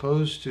were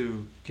supposed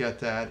to get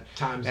that,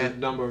 times the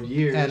number of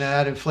years, and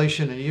add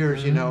inflation in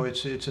years,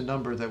 Mm-hmm. It's a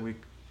number that we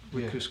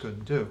just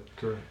couldn't do.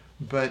 Correct.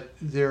 But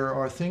there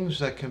are things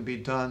that can be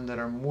done that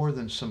are more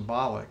than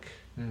symbolic.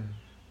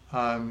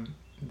 Congress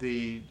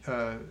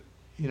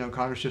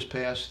just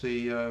passed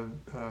the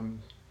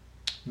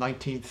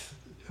 19th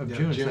of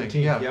June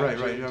thing. Right.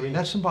 Juneteenth. I mean,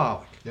 that's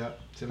symbolic. Yeah,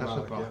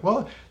 symbolic. Yeah.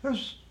 Well,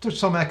 there's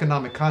some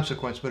economic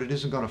consequence, but it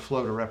isn't going to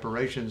flow to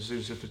reparations.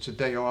 If it's a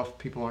day off,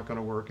 people aren't going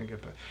to work and get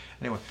paid.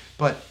 Anyway,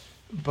 but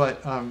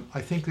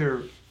I think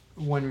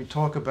when we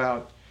talk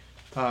about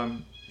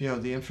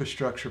the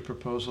infrastructure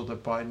proposal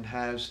that Biden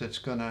has, that's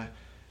going to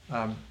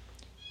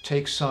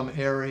take some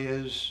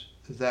areas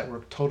that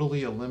were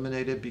totally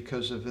eliminated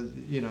because of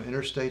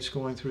interstates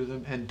going through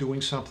them and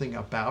doing something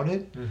about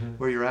it,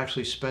 where you're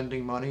actually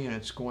spending money and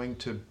it's going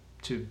to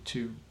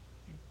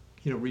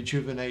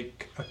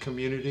rejuvenate a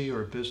community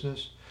or a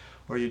business,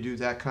 or you do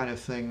that kind of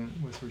thing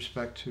with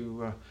respect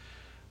to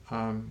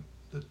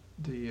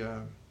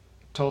the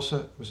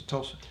Tulsa. Was it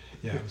Tulsa?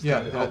 Yeah.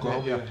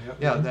 Oklahoma.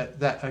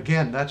 That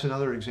again, that's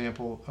another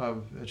example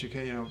of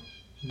education.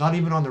 Not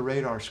even on the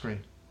radar screen.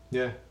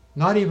 Yeah.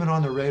 Not even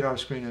on the radar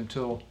screen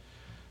until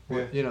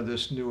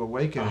this new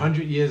awakening.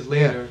 100 years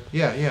later.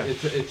 Yeah.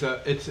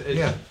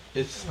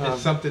 It's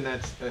something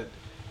that's.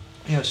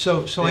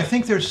 So I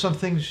think there's some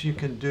things you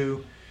can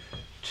do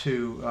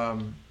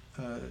to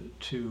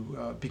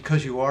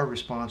because you are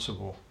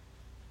responsible,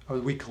 or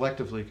we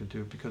collectively could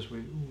do, because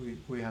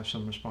we have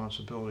some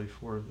responsibility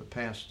for the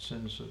past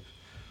sins of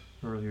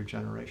earlier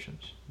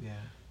generations. Yeah.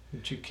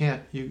 But you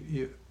can't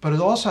but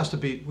it also has to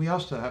be. We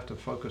also have to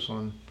focus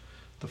on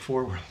the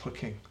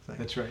forward-looking thing.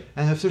 That's right.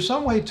 And if there's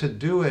some way to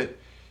do it,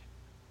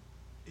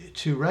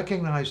 to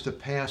recognize the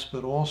past,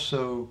 but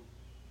also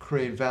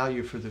create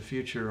value for the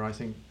future, I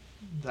think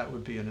that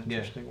would be an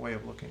interesting way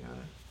of looking at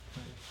it.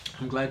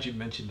 I'm glad you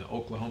mentioned the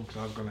Oklahoma,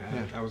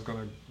 because I was going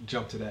to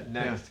jump to that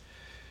next. Yeah.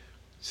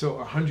 So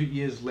 100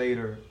 years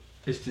later,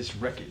 it's this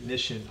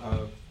recognition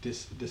of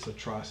this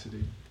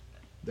atrocity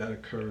that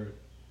occurred.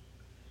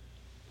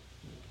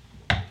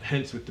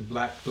 Hence, with the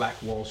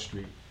Black Wall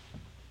Street.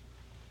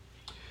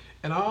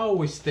 And I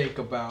always think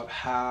about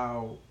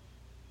how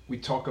we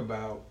talk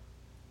about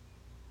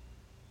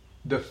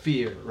the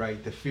fear,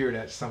 right? The fear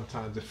that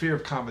sometimes, the fear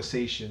of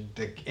conversation,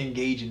 to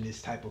engage in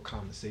this type of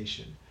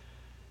conversation.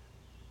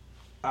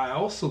 I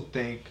also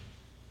think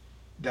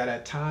that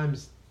at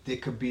times there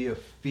could be a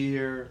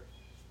fear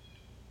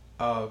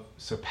of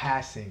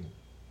surpassing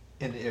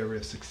in the area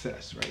of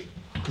success, right?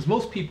 Because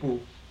most people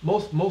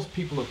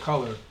of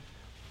color,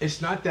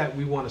 it's not that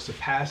we want to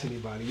surpass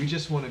anybody. We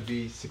just want to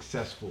be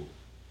successful,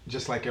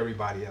 just like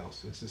everybody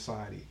else in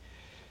society.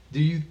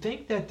 Do you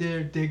think that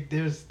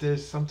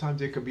there's sometimes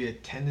there could be a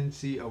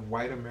tendency of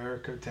white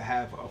America to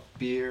have a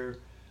fear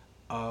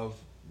of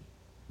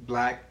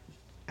Black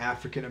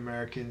African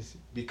Americans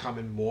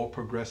becoming more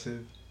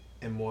progressive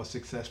and more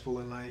successful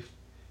in life?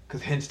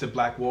 Because hence the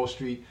Black Wall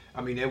Street.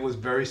 I mean, it was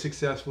very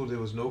successful. There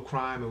was no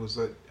crime. It was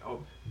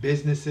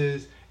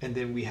businesses, and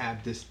then we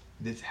have this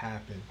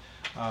happen.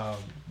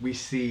 We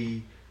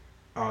see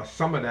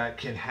some of that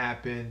can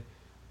happen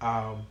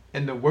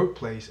in the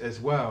workplace as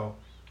well,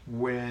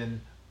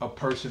 when a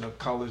person of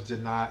color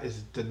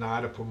is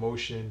denied a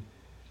promotion,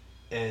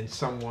 and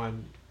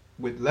someone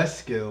with less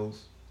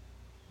skills,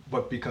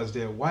 but because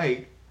they're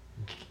white,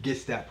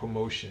 gets that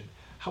promotion.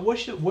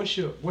 What's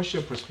your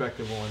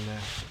perspective on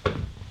that,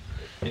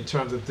 in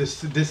terms of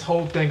this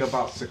whole thing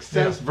about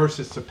success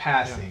versus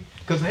surpassing?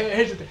 Because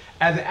here's the thing: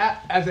 as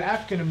an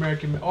African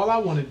American, all I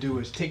want to do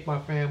is take my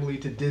family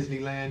to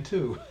Disneyland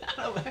too.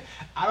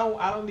 I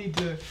don't need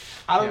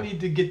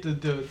to get the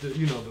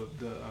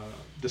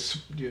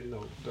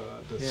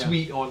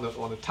suite on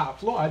the top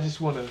floor. I just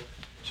want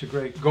to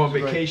go on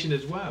vacation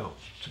as well.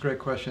 It's a great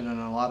question, and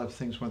a lot of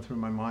things went through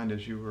my mind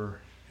as you were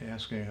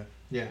asking it.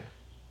 Yeah.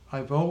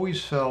 I've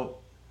always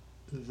felt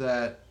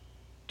that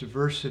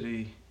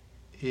diversity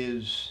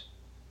is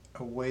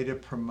a way to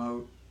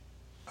promote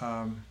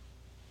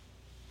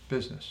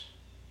business.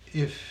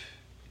 If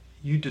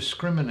you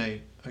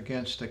discriminate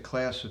against a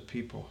class of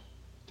people,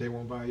 they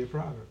won't buy your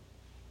product.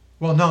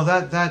 Well, no,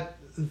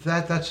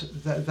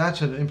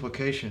 that's an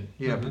implication.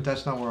 Yeah, Mm-hmm. But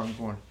that's not where I'm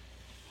going.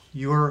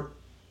 You're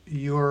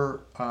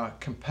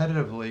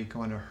competitively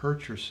going to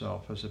hurt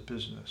yourself as a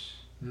business,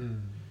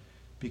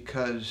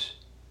 because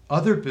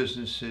other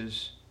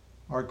businesses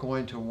are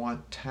going to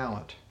want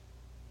talent.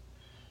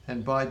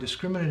 And by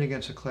discriminating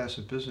against a class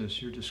of business,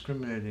 you're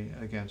discriminating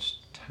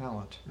against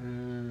talent.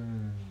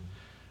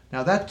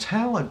 Now, that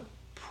talent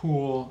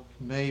pool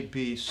may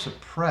be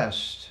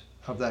suppressed,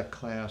 of that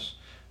class,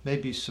 may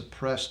be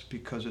suppressed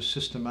because of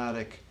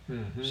systematic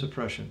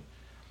suppression.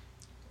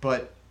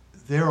 But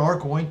there are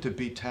going to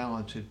be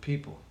talented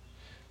people.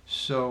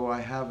 So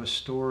I have a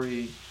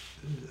story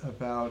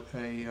about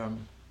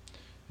in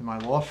my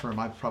law firm,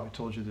 I've probably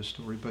told you this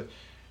story, but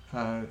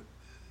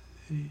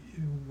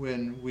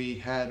when we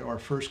had our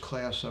first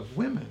class of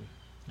women,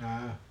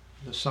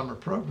 the summer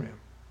program,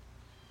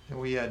 and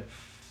we had,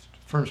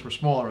 firms were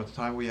smaller at the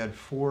time, we had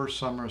 4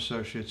 summer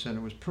associates, and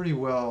it was pretty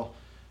well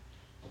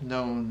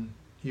known,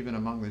 even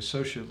among the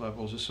associate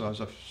levels, just so I was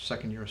a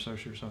second-year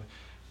associate or something,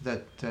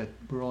 that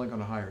we were only going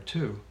to hire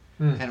 2.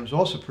 And it was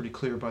also pretty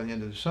clear by the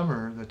end of the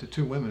summer that the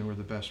 2 women were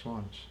the best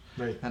ones.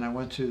 Right. And I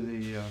went to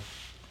the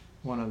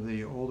one of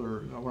the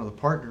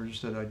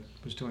partners that I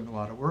was doing a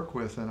lot of work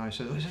with, and I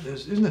said,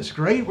 "Isn't this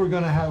great? We're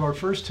going to have our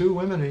first 2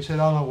 women." And he said,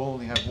 "Oh no, we'll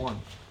only have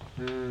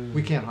 1.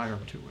 We can't hire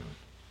 2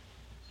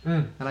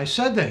 women." And I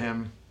said to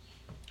him,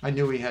 I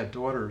knew he had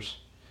daughters,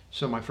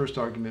 so my first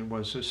argument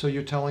was, "So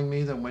you're telling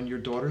me that when your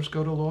daughters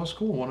go to law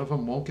school, one of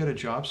them won't get a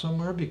job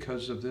somewhere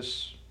because of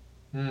this?"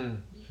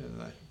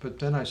 But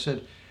then I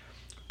said,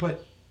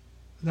 but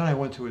then I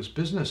went to his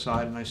business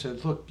side and I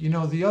said, "Look,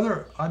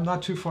 I'm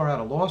not too far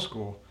out of law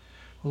school.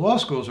 Law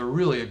schools are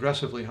really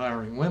aggressively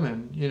hiring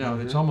women.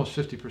 It's almost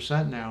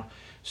 50% now.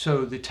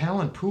 So the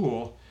talent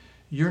pool,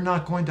 you're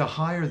not going to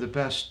hire the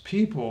best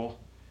people,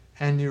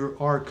 and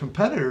our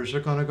competitors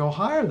are going to go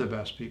hire the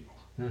best people.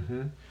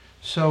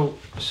 So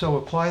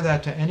apply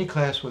that to any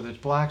class, whether it's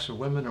blacks or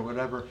women or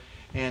whatever,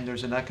 and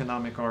there's an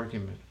economic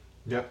argument."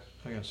 Yeah.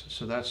 I guess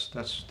so.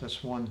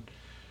 That's one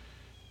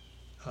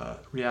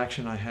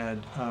reaction I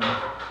had.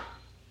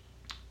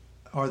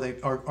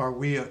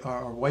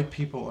 Are white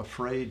people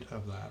afraid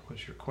of that?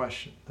 Was your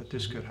question, that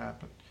this could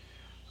happen?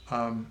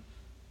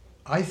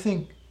 I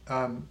think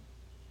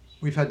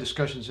we've had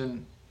discussions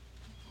in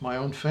my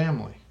own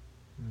family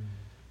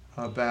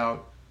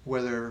about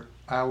whether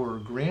our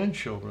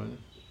grandchildren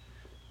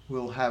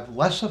will have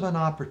less of an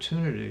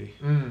opportunity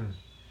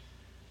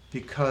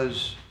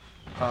because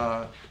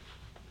of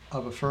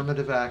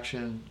affirmative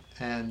action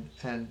and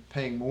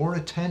paying more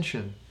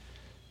attention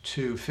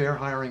to fair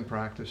hiring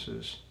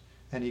practices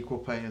and equal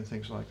pay and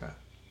things like that.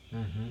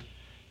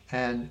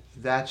 And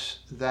that's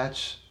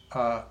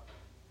a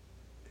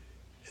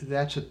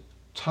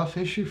tough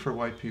issue for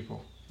white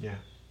people. Yeah.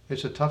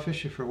 It's a tough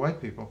issue for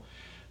white people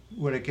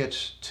when it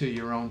gets to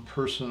your own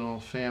personal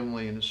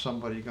family and is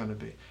somebody going to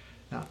be.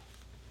 Now,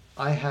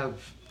 I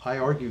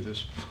argue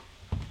this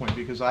point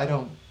because I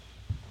don't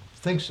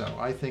think so.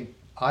 I think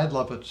I'd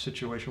love a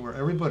situation where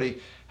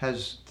everybody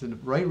has the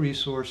right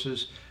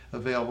resources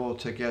available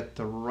to get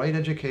the right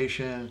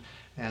education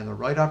and the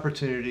right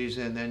opportunities,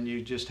 and then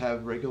you just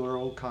have regular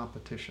old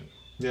competition.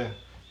 Yeah.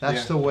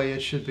 That's the way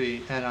it should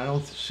be, and I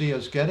don't see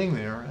us getting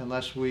there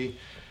unless we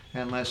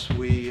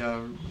really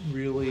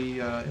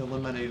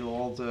eliminate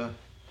all the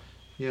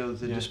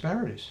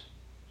disparities.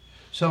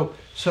 So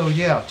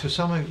yeah, to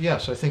some,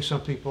 yes, I think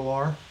some people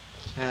are,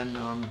 and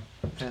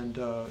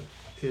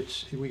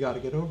we got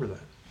to get over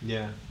that.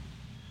 Yeah.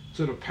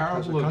 So the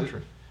parable of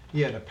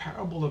the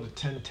parable of the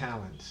 10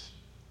 talents,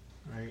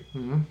 right?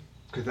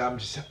 Because I'm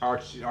just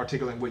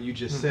articulating what you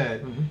just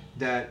said,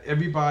 that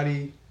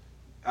everybody,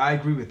 I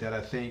agree with that.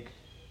 I think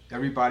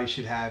everybody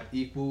should have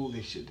equal.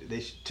 They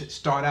should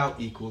start out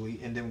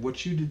equally, and then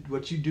what you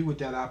do with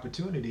that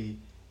opportunity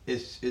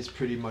is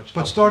pretty much.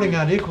 But starting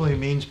out equally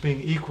means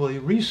being equally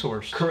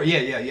resourced. Correct.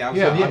 Yeah.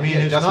 I mean,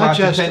 it's not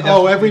just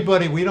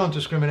everybody. We don't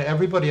discriminate.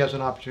 Everybody has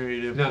an opportunity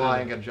to apply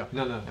and get a job.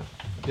 No.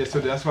 Yeah,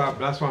 so that's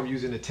why I'm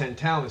using the 10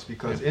 talents,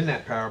 because in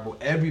that parable,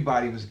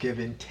 everybody was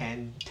given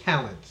 10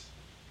 talents,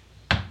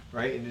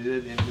 right? And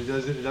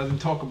it doesn't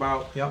talk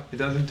about it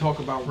doesn't talk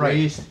about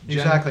race.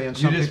 Exactly, and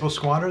some people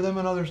squander them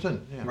and others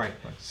didn't. Yeah. Right.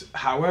 So,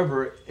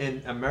 however,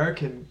 in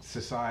American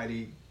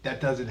society,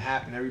 that doesn't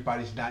happen.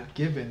 Everybody's not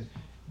given.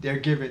 They're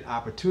given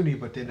opportunity,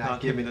 but they're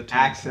not given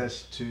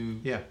access to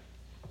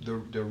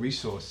the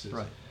resources.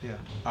 Right. Yeah.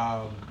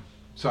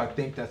 So I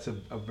think that's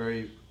a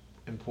very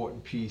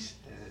important piece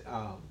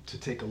to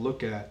take a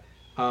look at.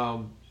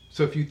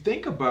 So if you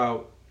think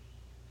about,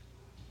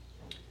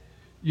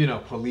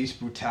 police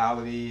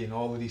brutality and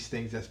all of these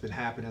things that's been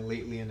happening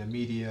lately in the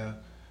media,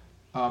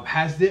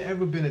 has there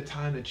ever been a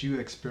time that you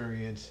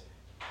experienced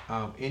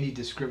any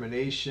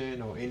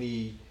discrimination or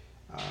any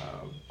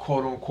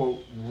quote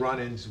unquote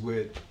run-ins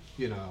with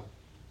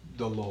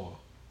the law?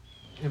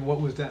 And what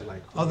was that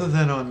like? Other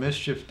than on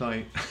mischief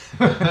night,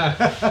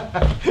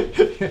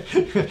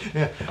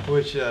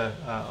 which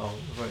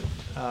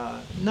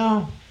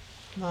no.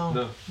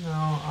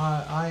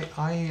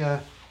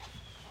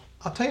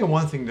 I'll tell you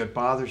one thing that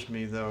bothers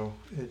me though.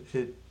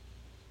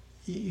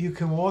 You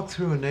can walk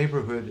through a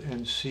neighborhood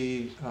and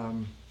see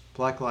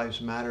Black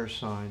Lives Matter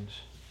signs,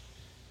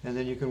 and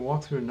then you can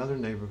walk through another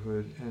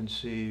neighborhood and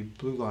see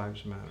Blue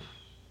Lives Matter.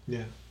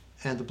 Yeah.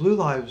 And the Blue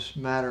Lives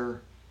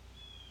Matter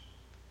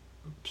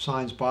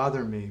signs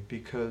bother me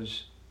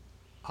because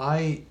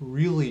I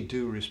really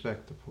do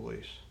respect the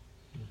police.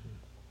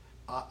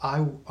 I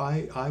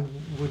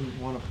wouldn't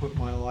want to put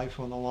my life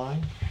on the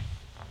line.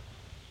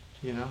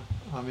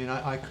 I mean,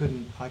 I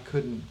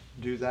couldn't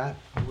do that.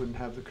 I wouldn't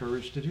have the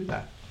courage to do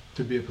that.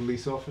 To be a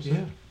police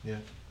officer? Yeah.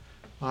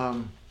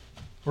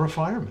 Or a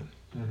fireman.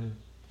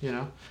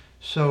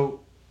 So,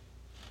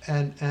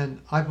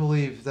 and I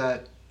believe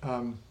that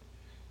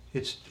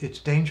it's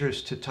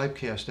dangerous to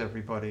typecast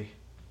everybody.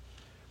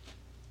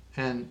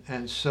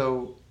 And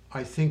so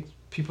I think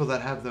people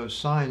that have those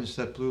signs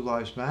that Blue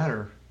Lives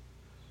Matter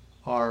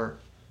are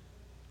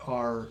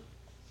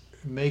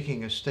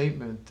making a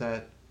statement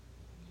that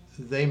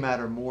they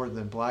matter more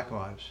than Black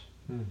lives.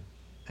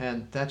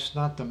 And that's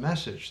not the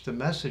message. The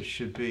message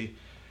should be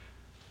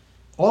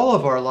all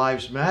of our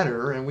lives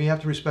matter, and we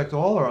have to respect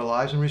all our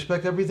lives and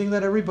respect everything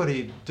that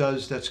everybody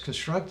does that's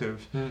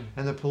constructive.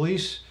 And the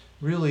police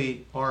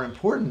really are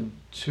important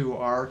to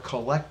our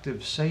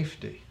collective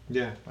safety.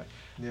 Yeah. Right.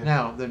 Yeah.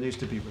 Now, there needs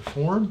to be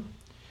reform,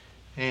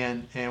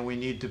 and we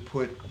need to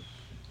put,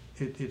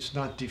 it's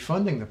not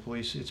defunding the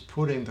police, it's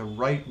putting the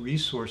right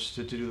resources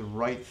to do the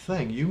right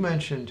thing. You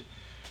mentioned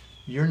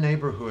your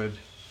neighborhood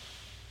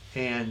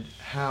and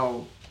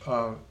how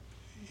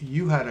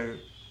you had a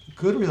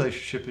good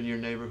relationship in your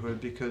neighborhood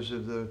because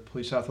of the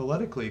Police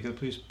Athletic League, the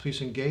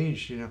police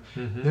engaged, you know.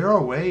 There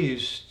are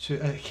ways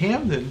to,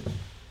 Camden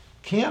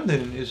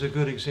is a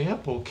good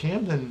example.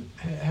 Camden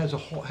had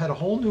a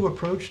whole new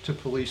approach to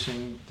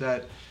policing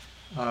that,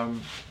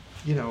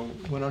 you know,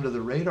 went under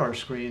the radar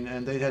screen,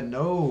 and they had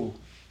no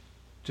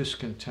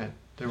discontent.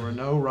 There were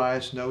no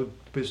riots, no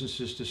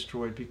businesses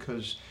destroyed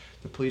because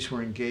the police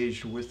were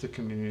engaged with the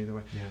community.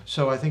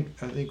 So I think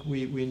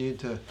we need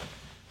to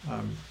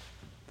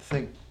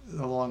think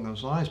along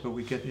those lines, but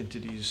we get into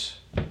these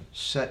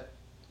set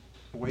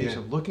ways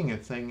of looking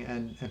at things,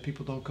 and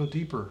people don't go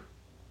deeper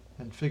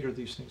and figure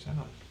these things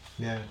out.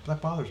 Yeah.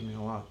 That bothers me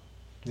a lot.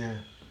 Yeah.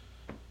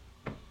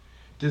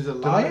 There's a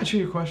lot. Did I answer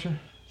your question?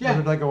 Yeah. Or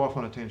did I go off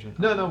on a tangent?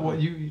 No. What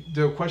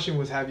the question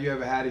was, have you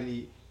ever had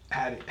any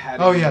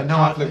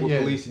conflict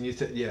with police? And you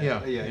said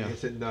yeah. You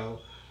said no.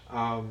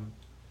 I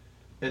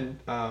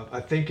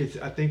think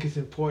it's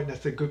important.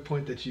 That's a good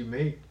point that you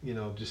make. You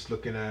know, just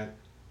looking at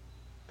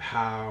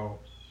how,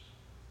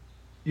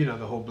 you know,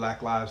 the whole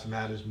Black Lives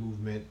Matters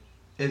movement.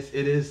 It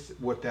is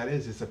what that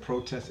is. It's a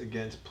protest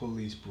against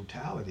police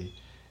brutality,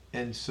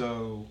 and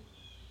so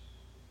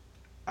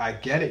I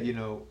get it, you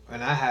know.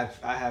 And I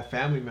have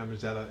family members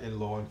that are in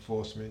law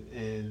enforcement,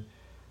 and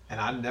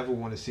I never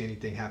want to see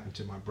anything happen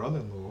to my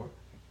brother-in-law.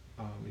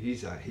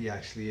 He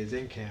actually is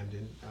in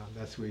Camden.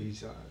 That's where he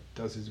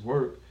does his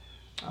work.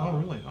 Oh,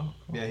 really? Oh,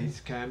 cool. Yeah, he's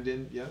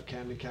Camden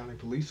County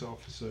police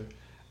officer,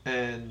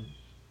 and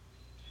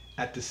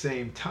at the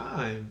same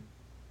time,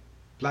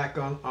 Black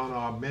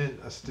unarmed men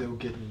are still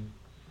getting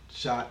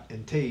shot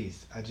and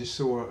tased. I just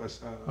saw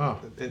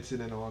an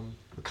incident on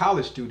a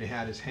college student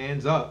had his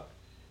hands up,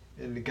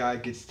 and the guy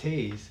gets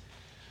tased.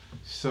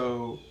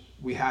 So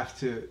we have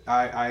to.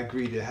 I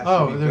agree. There has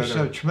to be there's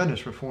better.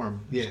 tremendous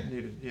reform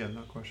needed. Yeah,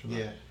 no question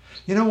about it.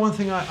 You know, one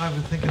thing I've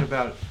been thinking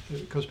about,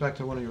 it goes back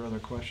to one of your other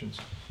questions.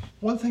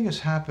 One thing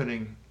is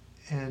happening,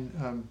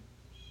 and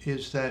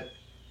is that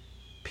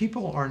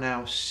people are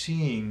now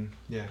seeing.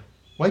 Yeah.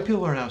 White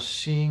people are now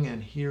seeing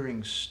and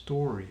hearing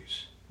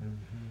stories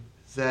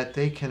that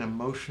they can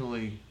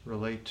emotionally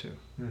relate to.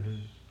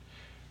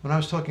 When I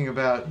was talking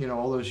about, you know,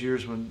 all those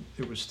years when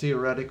it was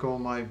theoretical,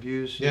 my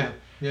views. It's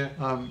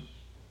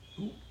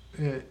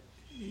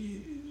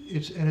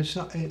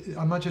not.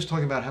 I'm not just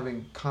talking about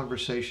having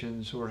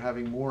conversations or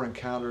having more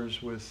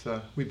encounters with.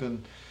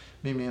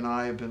 Mimi and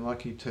I have been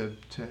lucky to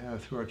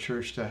have, through our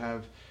church, to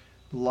have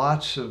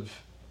lots of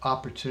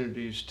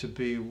opportunities to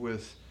be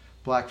with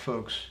Black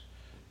folks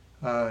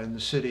in the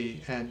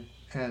city, and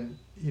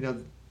you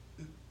know,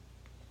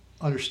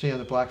 understand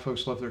that Black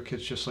folks love their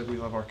kids just like we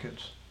love our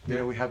kids. You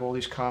know, we have all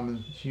these common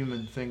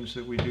human things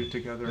that we do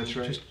together. That's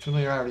right. Just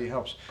familiarity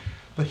helps.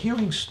 But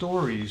hearing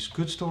stories,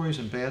 good stories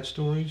and bad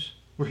stories,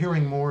 we're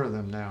hearing more of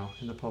them now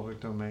in the public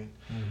domain,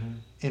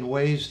 in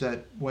ways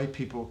that white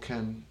people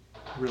can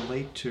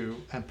relate to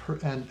and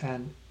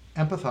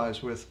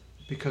empathize with.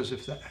 Because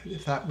if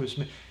that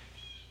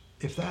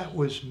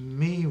was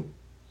me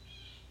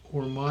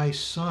or my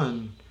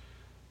son,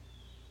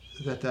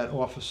 that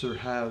officer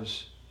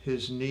has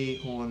his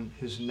knee on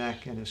his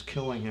neck and is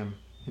killing him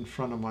in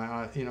front of my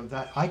eye, you know,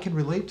 that I can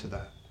relate to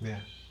that. Yeah.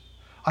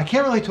 I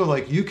can't relate to it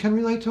like you can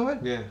relate to it.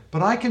 Yeah.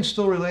 But I can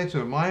still relate to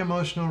it. My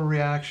emotional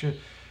reaction,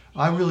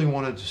 I really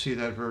wanted to see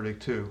that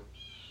verdict too.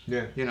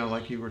 Yeah. You know,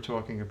 like you were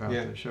talking about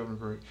the Chauvin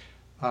verdict.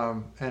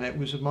 And it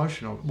was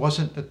emotional. It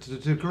wasn't to the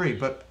degree,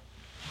 but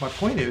my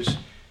point is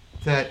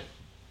that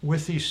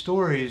with these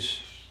stories,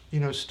 you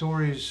know,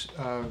 stories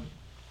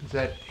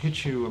that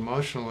hit you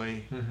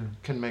emotionally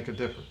can make a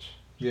difference.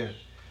 Yeah.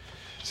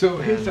 So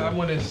here's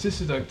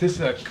this is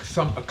a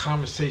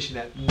conversation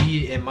that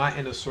me and my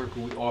inner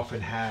circle we often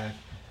have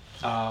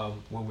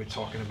when we're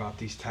talking about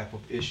these type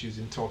of issues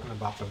and talking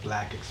about the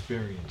Black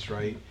experience,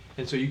 right?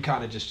 And so you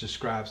kind of just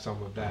described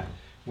some of that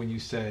when you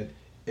said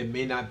it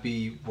may not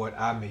be what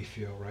I may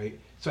feel, right?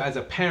 So as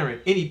a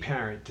parent, any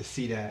parent to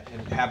see that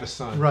and have a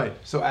son, right?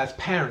 So as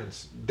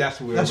parents, that's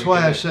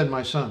why I said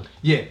my son.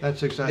 Yeah,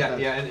 that's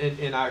exactly. Yeah,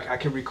 and I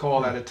can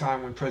recall at a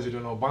time when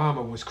President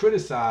Obama was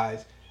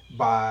criticized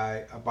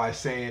by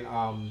saying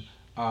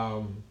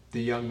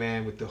the young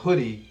man with the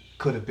hoodie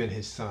could have been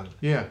his son.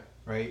 Yeah.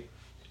 Right?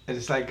 And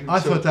it's like I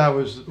thought that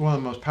was one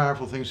of the most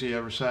powerful things he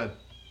ever said.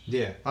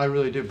 Yeah. I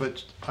really did,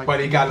 but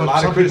he got a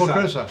lot of people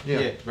criticize.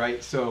 Yeah.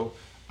 Right. So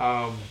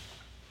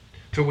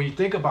So when you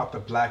think about the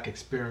Black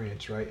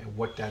experience, right, and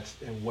what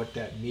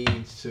that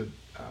means to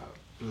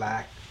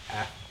Black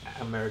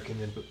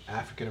American and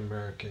African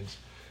Americans,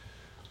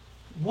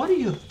 what are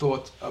your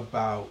thoughts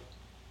about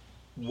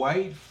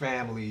white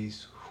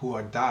families who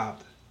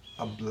adopt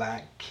a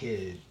Black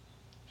kid?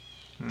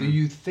 Do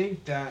you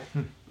think that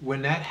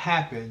when that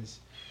happens,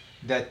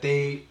 that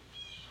they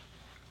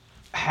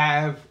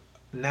have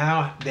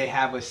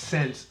a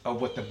sense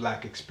of what the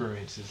Black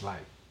experience is like?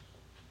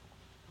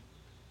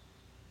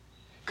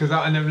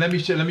 And let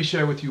me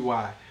share with you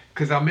why.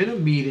 Because I'm in a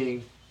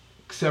meeting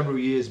several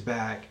years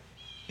back,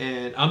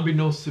 and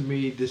unbeknownst to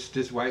me,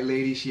 this white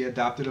lady, she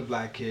adopted a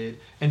Black kid,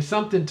 and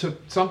something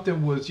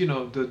was,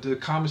 the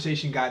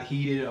conversation got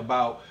heated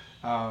about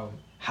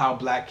how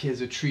Black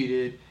kids are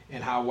treated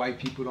and how white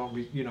people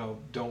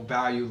don't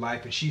value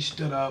life, and she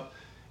stood up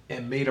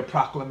and made a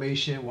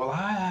proclamation. Well,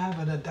 I have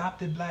an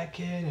adopted Black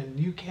kid, and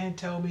you can't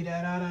tell me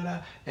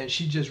that. And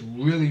she just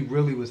really,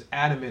 really was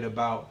adamant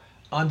about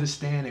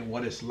understanding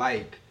what it's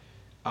like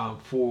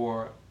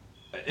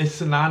it's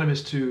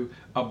synonymous to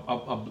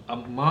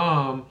a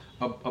mom,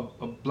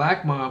 a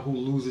Black mom who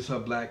loses her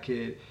Black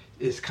kid.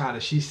 Is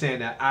she's saying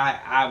that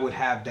I would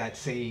have that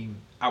same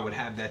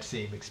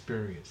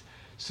experience.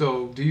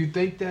 So do you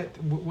think that,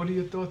 what are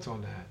your thoughts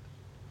on that?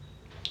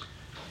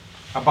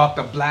 About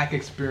the Black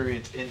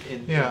experience in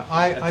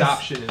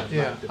adoption.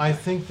 I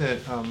think that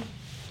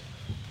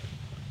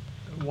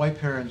white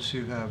parents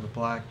who have a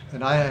Black,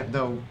 and I have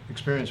no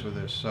experience with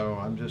this, so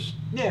I'm just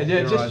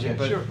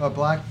but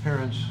Black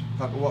parents,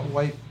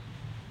 white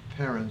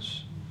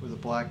parents with a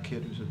Black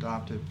kid who's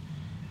adopted,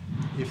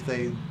 if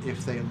they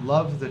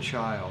love the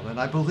child, and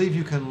I believe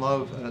you can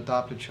love an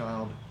adopted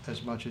child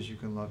as much as you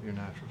can love your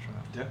natural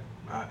child. Yeah,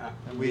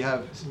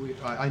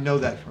 I know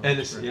that from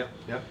experience.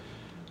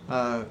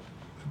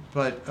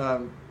 But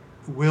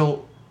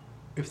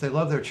if they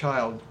love their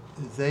child,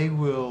 they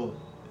will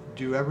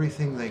do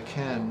everything they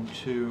can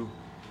to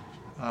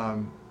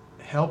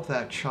help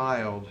that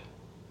child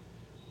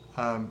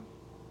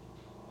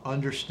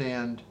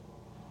understand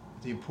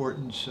the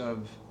importance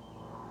of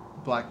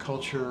Black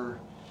culture,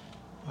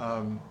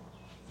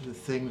 the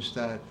things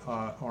that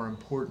are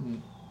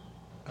important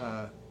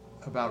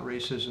about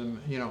racism.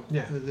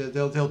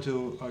 They'll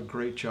do a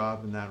great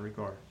job in that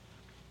regard.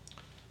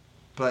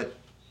 But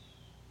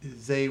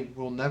they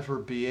will never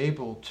be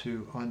able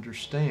to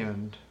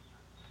understand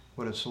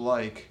what it's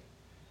like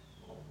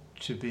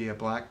to be a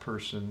Black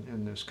person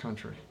in this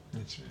country.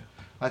 That's right.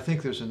 I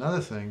think there's another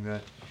thing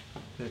that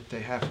they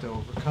have to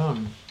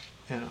overcome,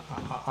 and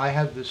I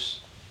have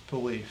this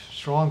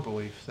strong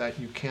belief, that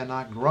you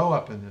cannot grow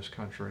up in this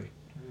country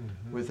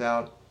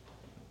without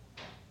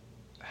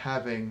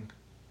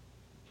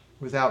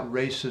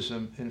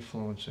racism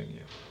influencing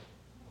you.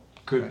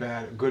 Good,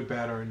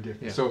 bad, or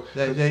indifferent. Yeah. So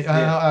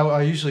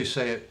I usually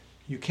say it.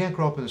 You can't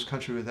grow up in this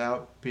country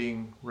without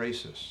being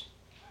racist.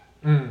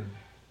 And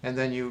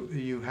then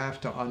you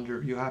have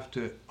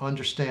to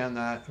understand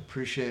that,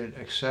 appreciate it,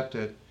 accept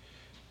it.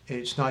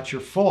 It's not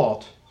your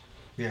fault.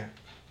 Yeah.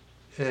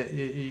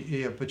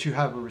 But you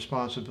have a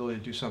responsibility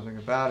to do something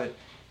about it.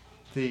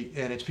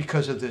 And it's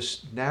because of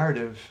this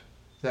narrative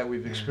that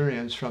we've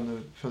experienced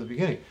from the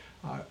beginning.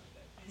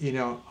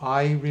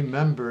 I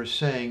remember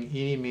saying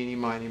 "eeny, meeny,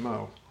 miny,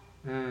 mo,"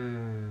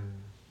 and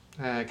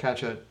I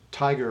catch a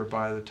tiger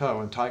by the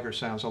toe, and tiger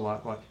sounds a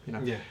lot like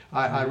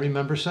I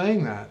remember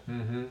saying that,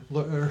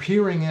 or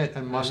hearing it,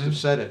 and must have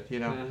said it,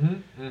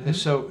 And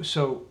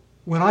so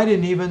when I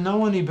didn't even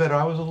know any better,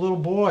 I was a little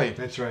boy.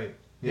 That's right.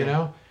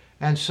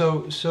 And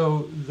so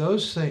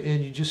those things,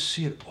 and you just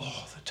see it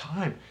all the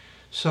time.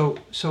 So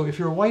if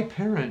you're a white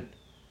parent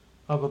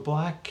of a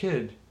Black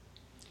kid,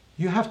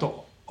 you have to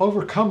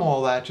overcome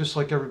all that just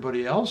like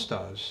everybody else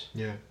does.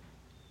 Yeah.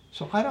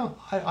 So I don't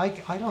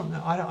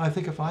know. I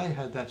think if I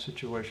had that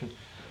situation,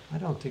 I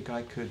don't think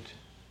I could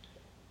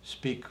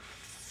speak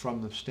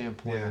from the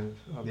standpoint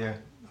of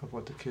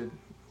what the kid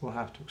will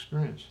have to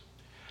experience.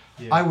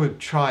 Yeah. I would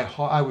try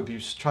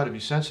to be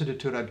sensitive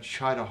to it. I'd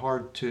try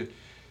hard to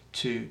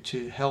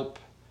help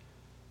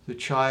the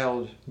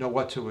child know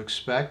what to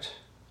expect.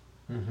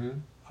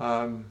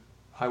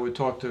 I would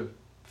talk to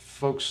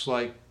folks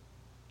like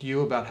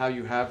you about how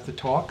you have the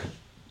talk.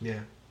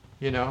 Yeah.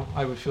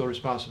 I would feel a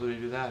responsibility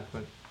to do that.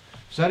 But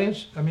does that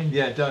answer? I mean,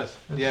 yeah, it does.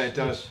 It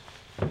does.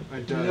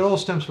 It all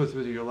stems with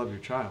whether you love your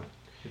child.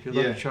 If you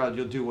love your child,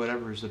 you'll do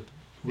whatever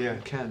you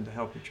can to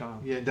help your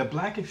child. Yeah, the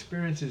Black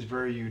experience is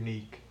very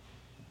unique,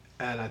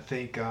 and I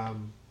think,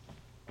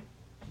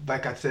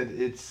 like I said,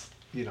 it's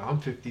I'm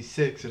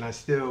 56, and I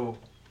still,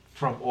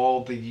 from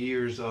all the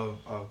years of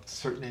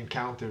certain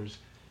encounters,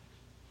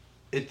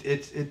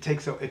 it's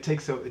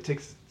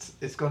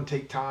going to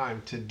take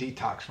time to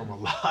detox from a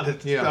lot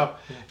of stuff.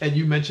 Yeah. And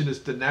you mentioned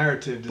the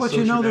narrative. But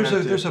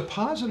there's a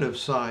positive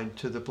side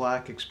to the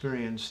Black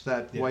experience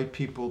that white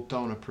people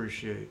don't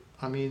appreciate.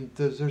 I mean,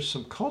 there's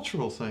some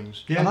cultural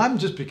things, and I'm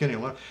just beginning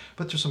to learn.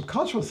 But there's some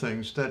cultural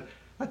things that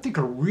I think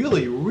are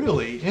really,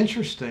 really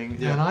interesting,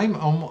 and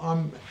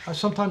I'm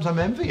sometimes I'm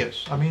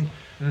envious. I mean,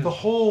 the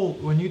whole,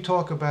 when you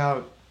talk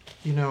about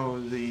you know,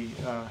 the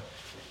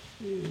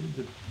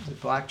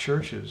black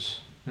churches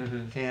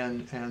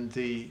and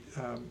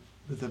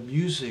the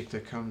music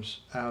that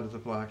comes out of the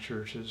black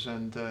churches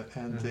and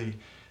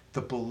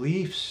the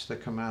beliefs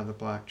that come out of the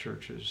black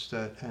churches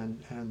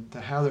and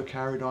how they're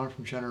carried on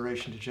from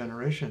generation to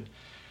generation.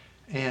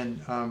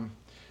 And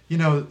you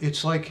know,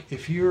 it's like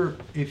if you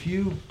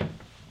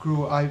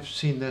grew, I've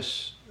seen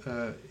this,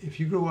 if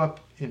you grew up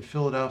in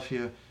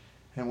Philadelphia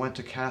and went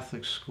to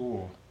Catholic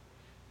school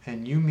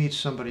and you meet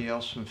somebody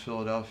else from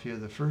Philadelphia,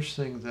 the first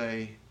thing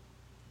they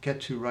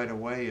get to right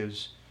away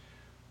is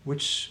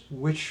which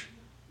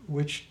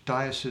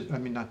diocese, I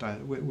mean not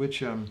diocese,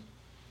 which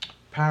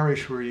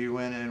parish were you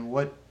in and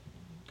what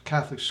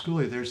Catholic school.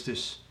 There's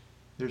this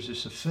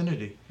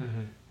affinity.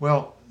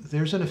 Well,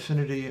 there's an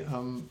affinity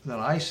that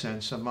I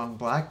sense among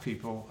black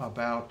people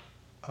about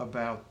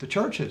the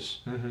churches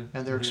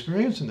and their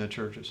experience in the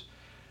churches,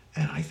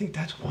 and I think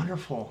that's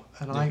wonderful.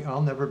 And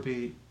I'll never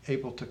be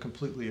able to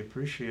completely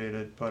appreciate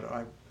it, but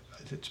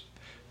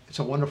it's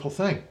a wonderful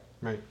thing.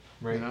 Right.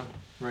 You know?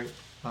 Right.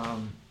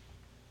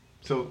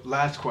 So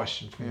last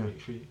question for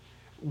you.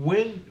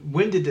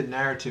 When did the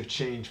narrative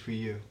change for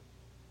you,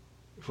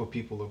 for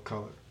people of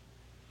color?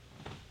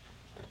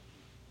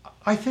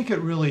 I think it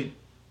really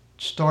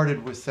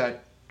started with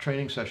that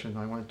training session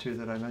I went to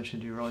that I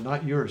mentioned to you earlier,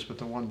 not yours, but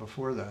the one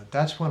before that.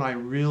 That's when I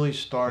really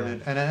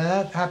started, and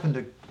that happened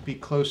to be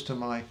close to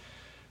my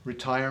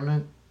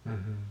retirement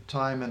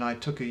time, and I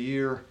took a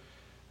year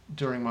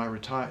during my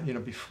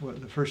before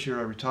the first year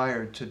I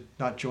retired to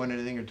not join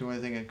anything or do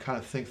anything and kind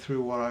of think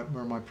through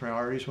where my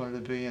priorities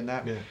wanted to be, and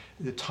that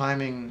the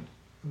timing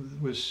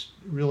was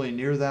really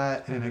near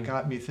that, and it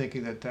got me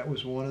thinking that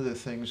was one of the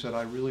things that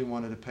I really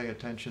wanted to pay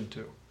attention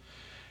to.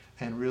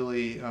 And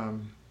really, I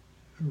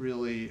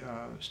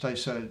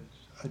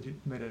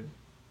made a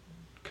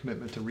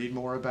commitment to read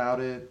more about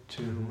it.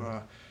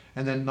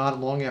 And then not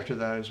long after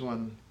that is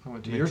when I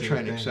went to your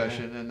training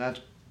session, and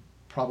that's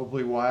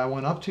probably why I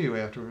went up to you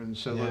afterward and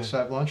said, "Let's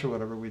have lunch" or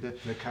whatever we did.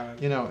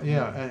 You know,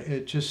 and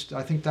it just,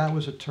 I think that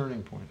was a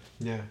turning point.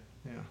 Yeah.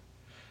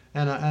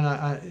 And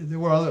I there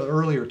were other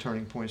earlier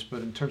turning points,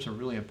 but in terms of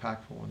really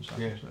impactful ones.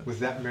 Was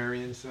that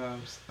Marion's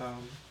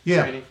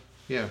training?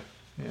 Yeah.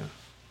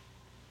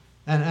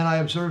 And I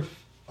observe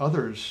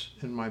others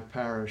in my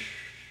parish,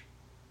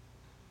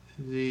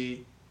 the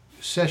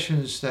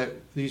sessions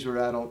these were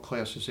adult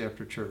classes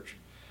after church,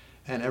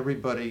 and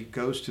everybody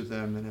goes to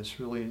them and it's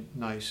really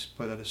nice,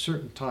 but at a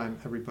certain time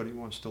everybody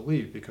wants to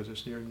leave because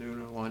it's near noon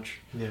or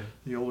lunch.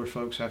 The older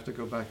folks have to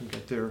go back and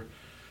get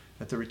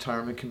at the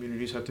retirement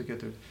communities have to get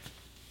their,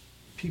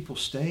 people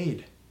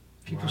stayed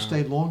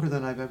longer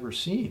than I've ever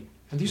seen,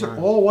 and these are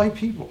all white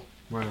people.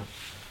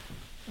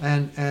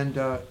 And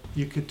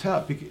you could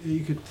tell,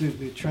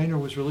 the trainer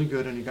was really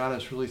good, and he got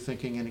us really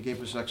thinking, and he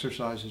gave us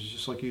exercises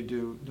just like you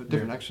do,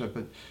 different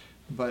exercise,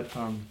 but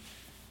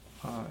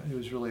it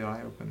was really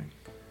eye-opening.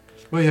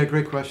 Well, yeah,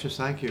 great questions.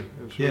 Thank you.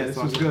 It was really this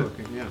was good.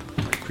 Yeah,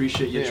 I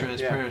appreciate your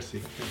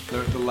transparency.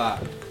 Learned a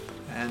lot.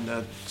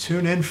 And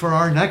tune in for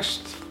our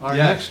next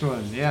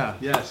one.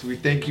 Yes, we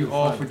thank you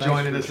all for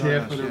joining us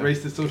here for the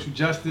Race to Social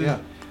Justice.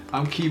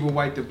 I'm Kiva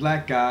White, the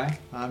black guy.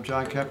 I'm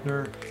John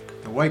Kepner,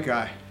 the white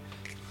guy.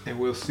 And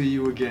we'll see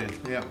you again.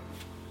 Yeah.